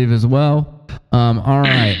 Sleeve as well. All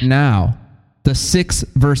right. Now, the 6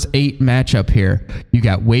 versus 8 matchup here. You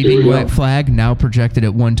got Waving White Flag now projected at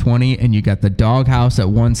 120, and you got the Doghouse at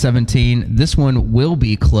 117. This one will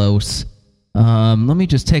be close. Let me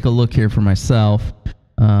just take a look here for myself.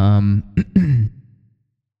 Ouch.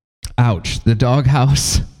 The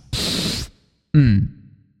Doghouse.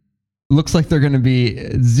 Looks like they're going to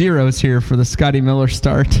be zeros here for the Scotty Miller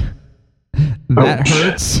start. That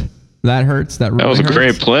hurts. That hurts. That really was a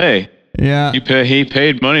great play. Yeah. He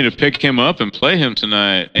paid money to pick him up and play him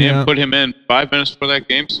tonight and put him in 5 minutes before that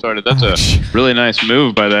game started. That's a really nice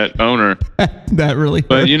move by that owner. That really hurts.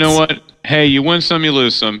 But you know what? Hey, you win some, you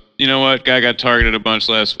lose some. You know what? Guy got targeted a bunch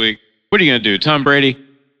last week. What are you going to do? Tom Brady?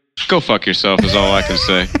 Go fuck yourself is all I can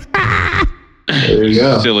say. There you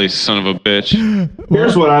go. Silly son of a bitch.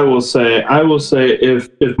 Here's what I will say. I will say if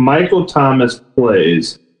Michael Thomas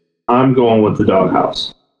plays, I'm going with the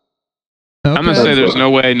Doghouse. Okay. I'm going to say there's no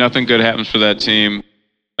way nothing good happens for that team.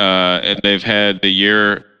 And they've had the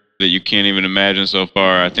year that you can't even imagine so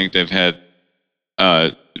far. I think they've had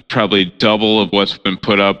probably double of what's been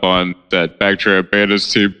put up on that Backtrack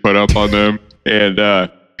Bandits team put up on them. And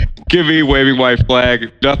give me Waving White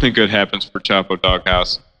Flag. Nothing good happens for Chapo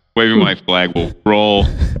Doghouse. Waving White Flag will roll.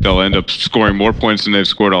 They'll end up scoring more points than they've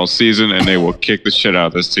scored all season, and they will kick the shit out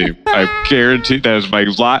of this team. I guarantee that is my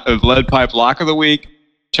lead pipe lock of the week.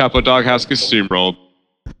 Chapo Doghouse gets steamrolled.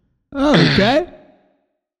 Okay.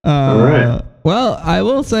 All right. Well, I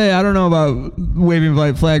will say I don't know about waving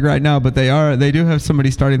white flag right now, but they do have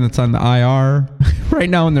somebody starting that's on the IR right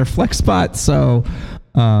now in their flex spot. So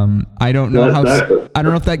I don't know I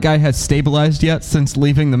don't know if that guy has stabilized yet since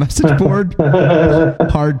leaving the message board.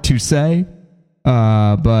 Hard to say.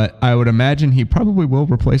 But I would imagine he probably will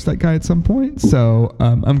replace that guy at some point. So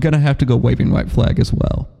I'm gonna have to go waving white flag as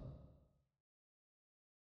well.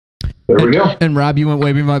 There we go. And Rob, you went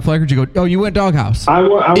waving white flag, or did you go? Oh, you went doghouse. I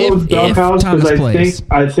went with doghouse because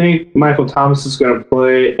I think Michael Thomas is going to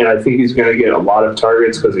play, and I think he's going to get a lot of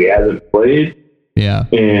targets because he hasn't played. Yeah.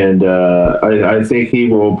 And I think he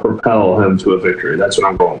will propel him to a victory. That's what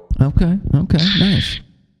I'm going. Okay. Nice.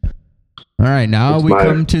 All right. Now we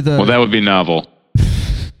come to the. Well, that would be novel.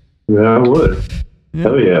 Yeah, it would. Yeah.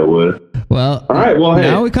 Hell yeah, it would. Well, all right. Well, hey,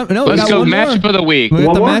 now we come. No, let's go matchup of the week. We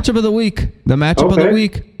got the matchup of the week. The matchup of the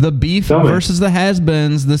week. The beef versus the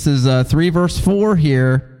has-beens. This is 3 versus 4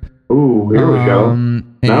 here. Ooh, here we go.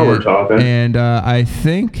 Now we're talking. And I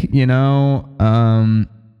think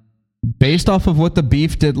based off of what the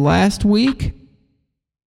beef did last week,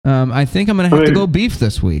 I think I'm going to have to go beef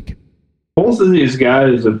this week. Both of these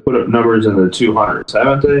guys have put up numbers in the 200s,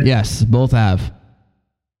 haven't they? Yes, both have.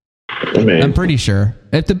 I'm pretty sure.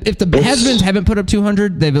 If the has-beens haven't put up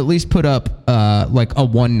 200, they've at least put up like a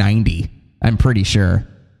 190. I'm pretty sure.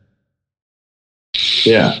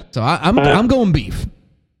 Yeah. So I'm going beef.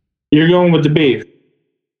 You're going with the beef.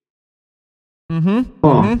 The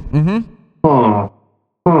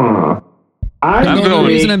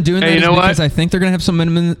reason I'm doing that is because I think they're going to have some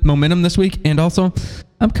momentum this week, and also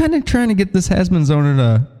I'm kind of trying to get this has-beens owner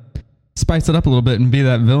to spice it up a little bit and be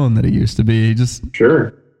that villain that he used to be. He just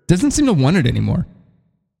doesn't seem to want it anymore.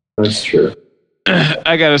 That's true.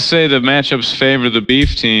 I gotta say the matchups favor the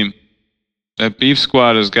beef team. That beef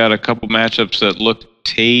squad has got a couple matchups that look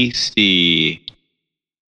tasty.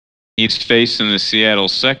 He's facing the Seattle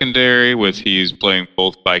secondary he's playing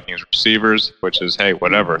both Vikings receivers, which is, hey,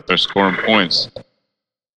 whatever. They're scoring points.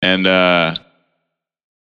 And,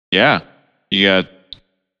 yeah, you got a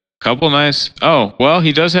couple nice... Oh, well,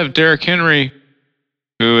 he does have Derrick Henry,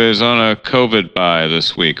 who is on a COVID bye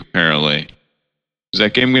this week, apparently. Is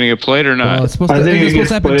that game going to get played or not? Well, it's supposed to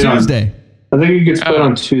happen Tuesday. I think it gets played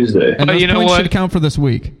on Tuesday. And those points should count for this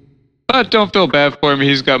week. But don't feel bad for him.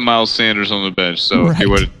 He's got Miles Sanders on the bench, so if he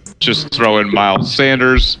would just throw in Miles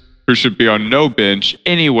Sanders, who should be on no bench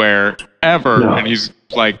anywhere, ever, and he's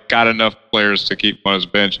got enough players to keep him on his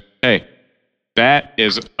bench. Hey, that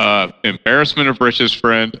is an embarrassment of riches,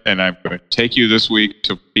 friend, and I'm going to take you this week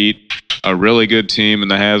to beat a really good team in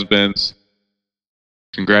the has-beens.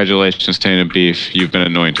 Congratulations, Tainted Beef. You've been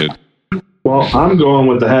anointed. Well, I'm going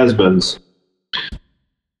with the has-beens.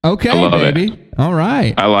 Okay, baby. All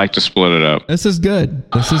right. I like to split it up. This is good.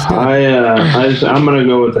 I'm going to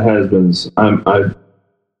go with the has-beens.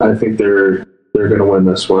 I think they're going to win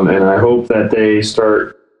this one, and I hope that they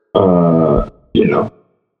start,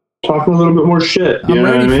 talking a little bit more shit. I'm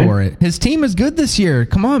ready for it. His team is good this year.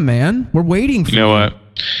 Come on, man. We're waiting for you. You know what?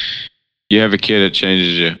 You have a kid, it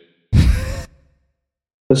changes you.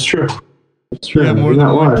 That's true. That's true. Yeah, more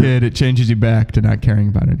than one kid, it changes you back to not caring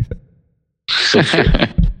about anything.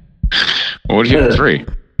 What if you have 3?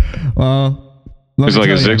 Well, it's like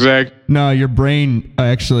a zigzag? No, your brain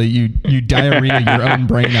actually you diarrhea your own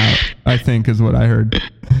brain out, I think is what I heard.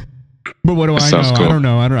 But what do I know? Cool. I don't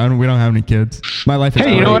know. We don't have any kids. My life is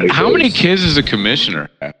you know what? How many kids does a commissioner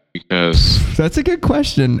have? Because that's a good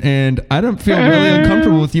question, and I don't feel really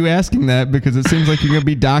uncomfortable with you asking that because it seems like you're going to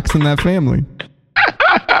be doxing that family.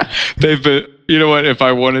 They've been, you know what? If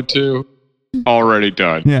I wanted to, already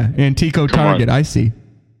done. Yeah, Antico Target, I see.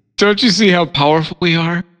 Don't you see how powerful we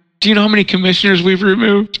are? Do you know how many commissioners we've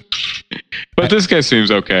removed? But this guy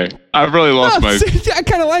seems okay. I've really lost my... I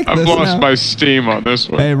kind of like this. I've lost my steam on this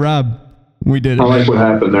one. Hey, Rob, we did it. I like what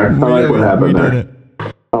happened there. I like what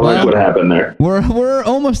happened there. We're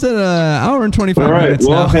almost at an hour and 25 minutes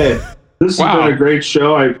now. Well, hey, this has been a great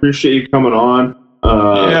show. I appreciate you coming on.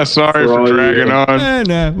 Sorry for dragging on.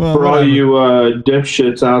 For all you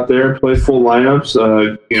dipshits out there, play full lineups.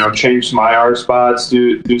 Change some IR spots.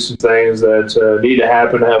 Do some things that need to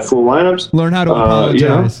happen to have full lineups. Learn how to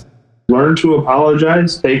apologize. Learn to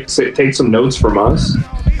apologize. Take some notes from us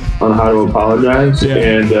on how to apologize. Yeah.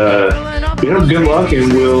 And good luck,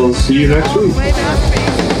 and we'll see you next week.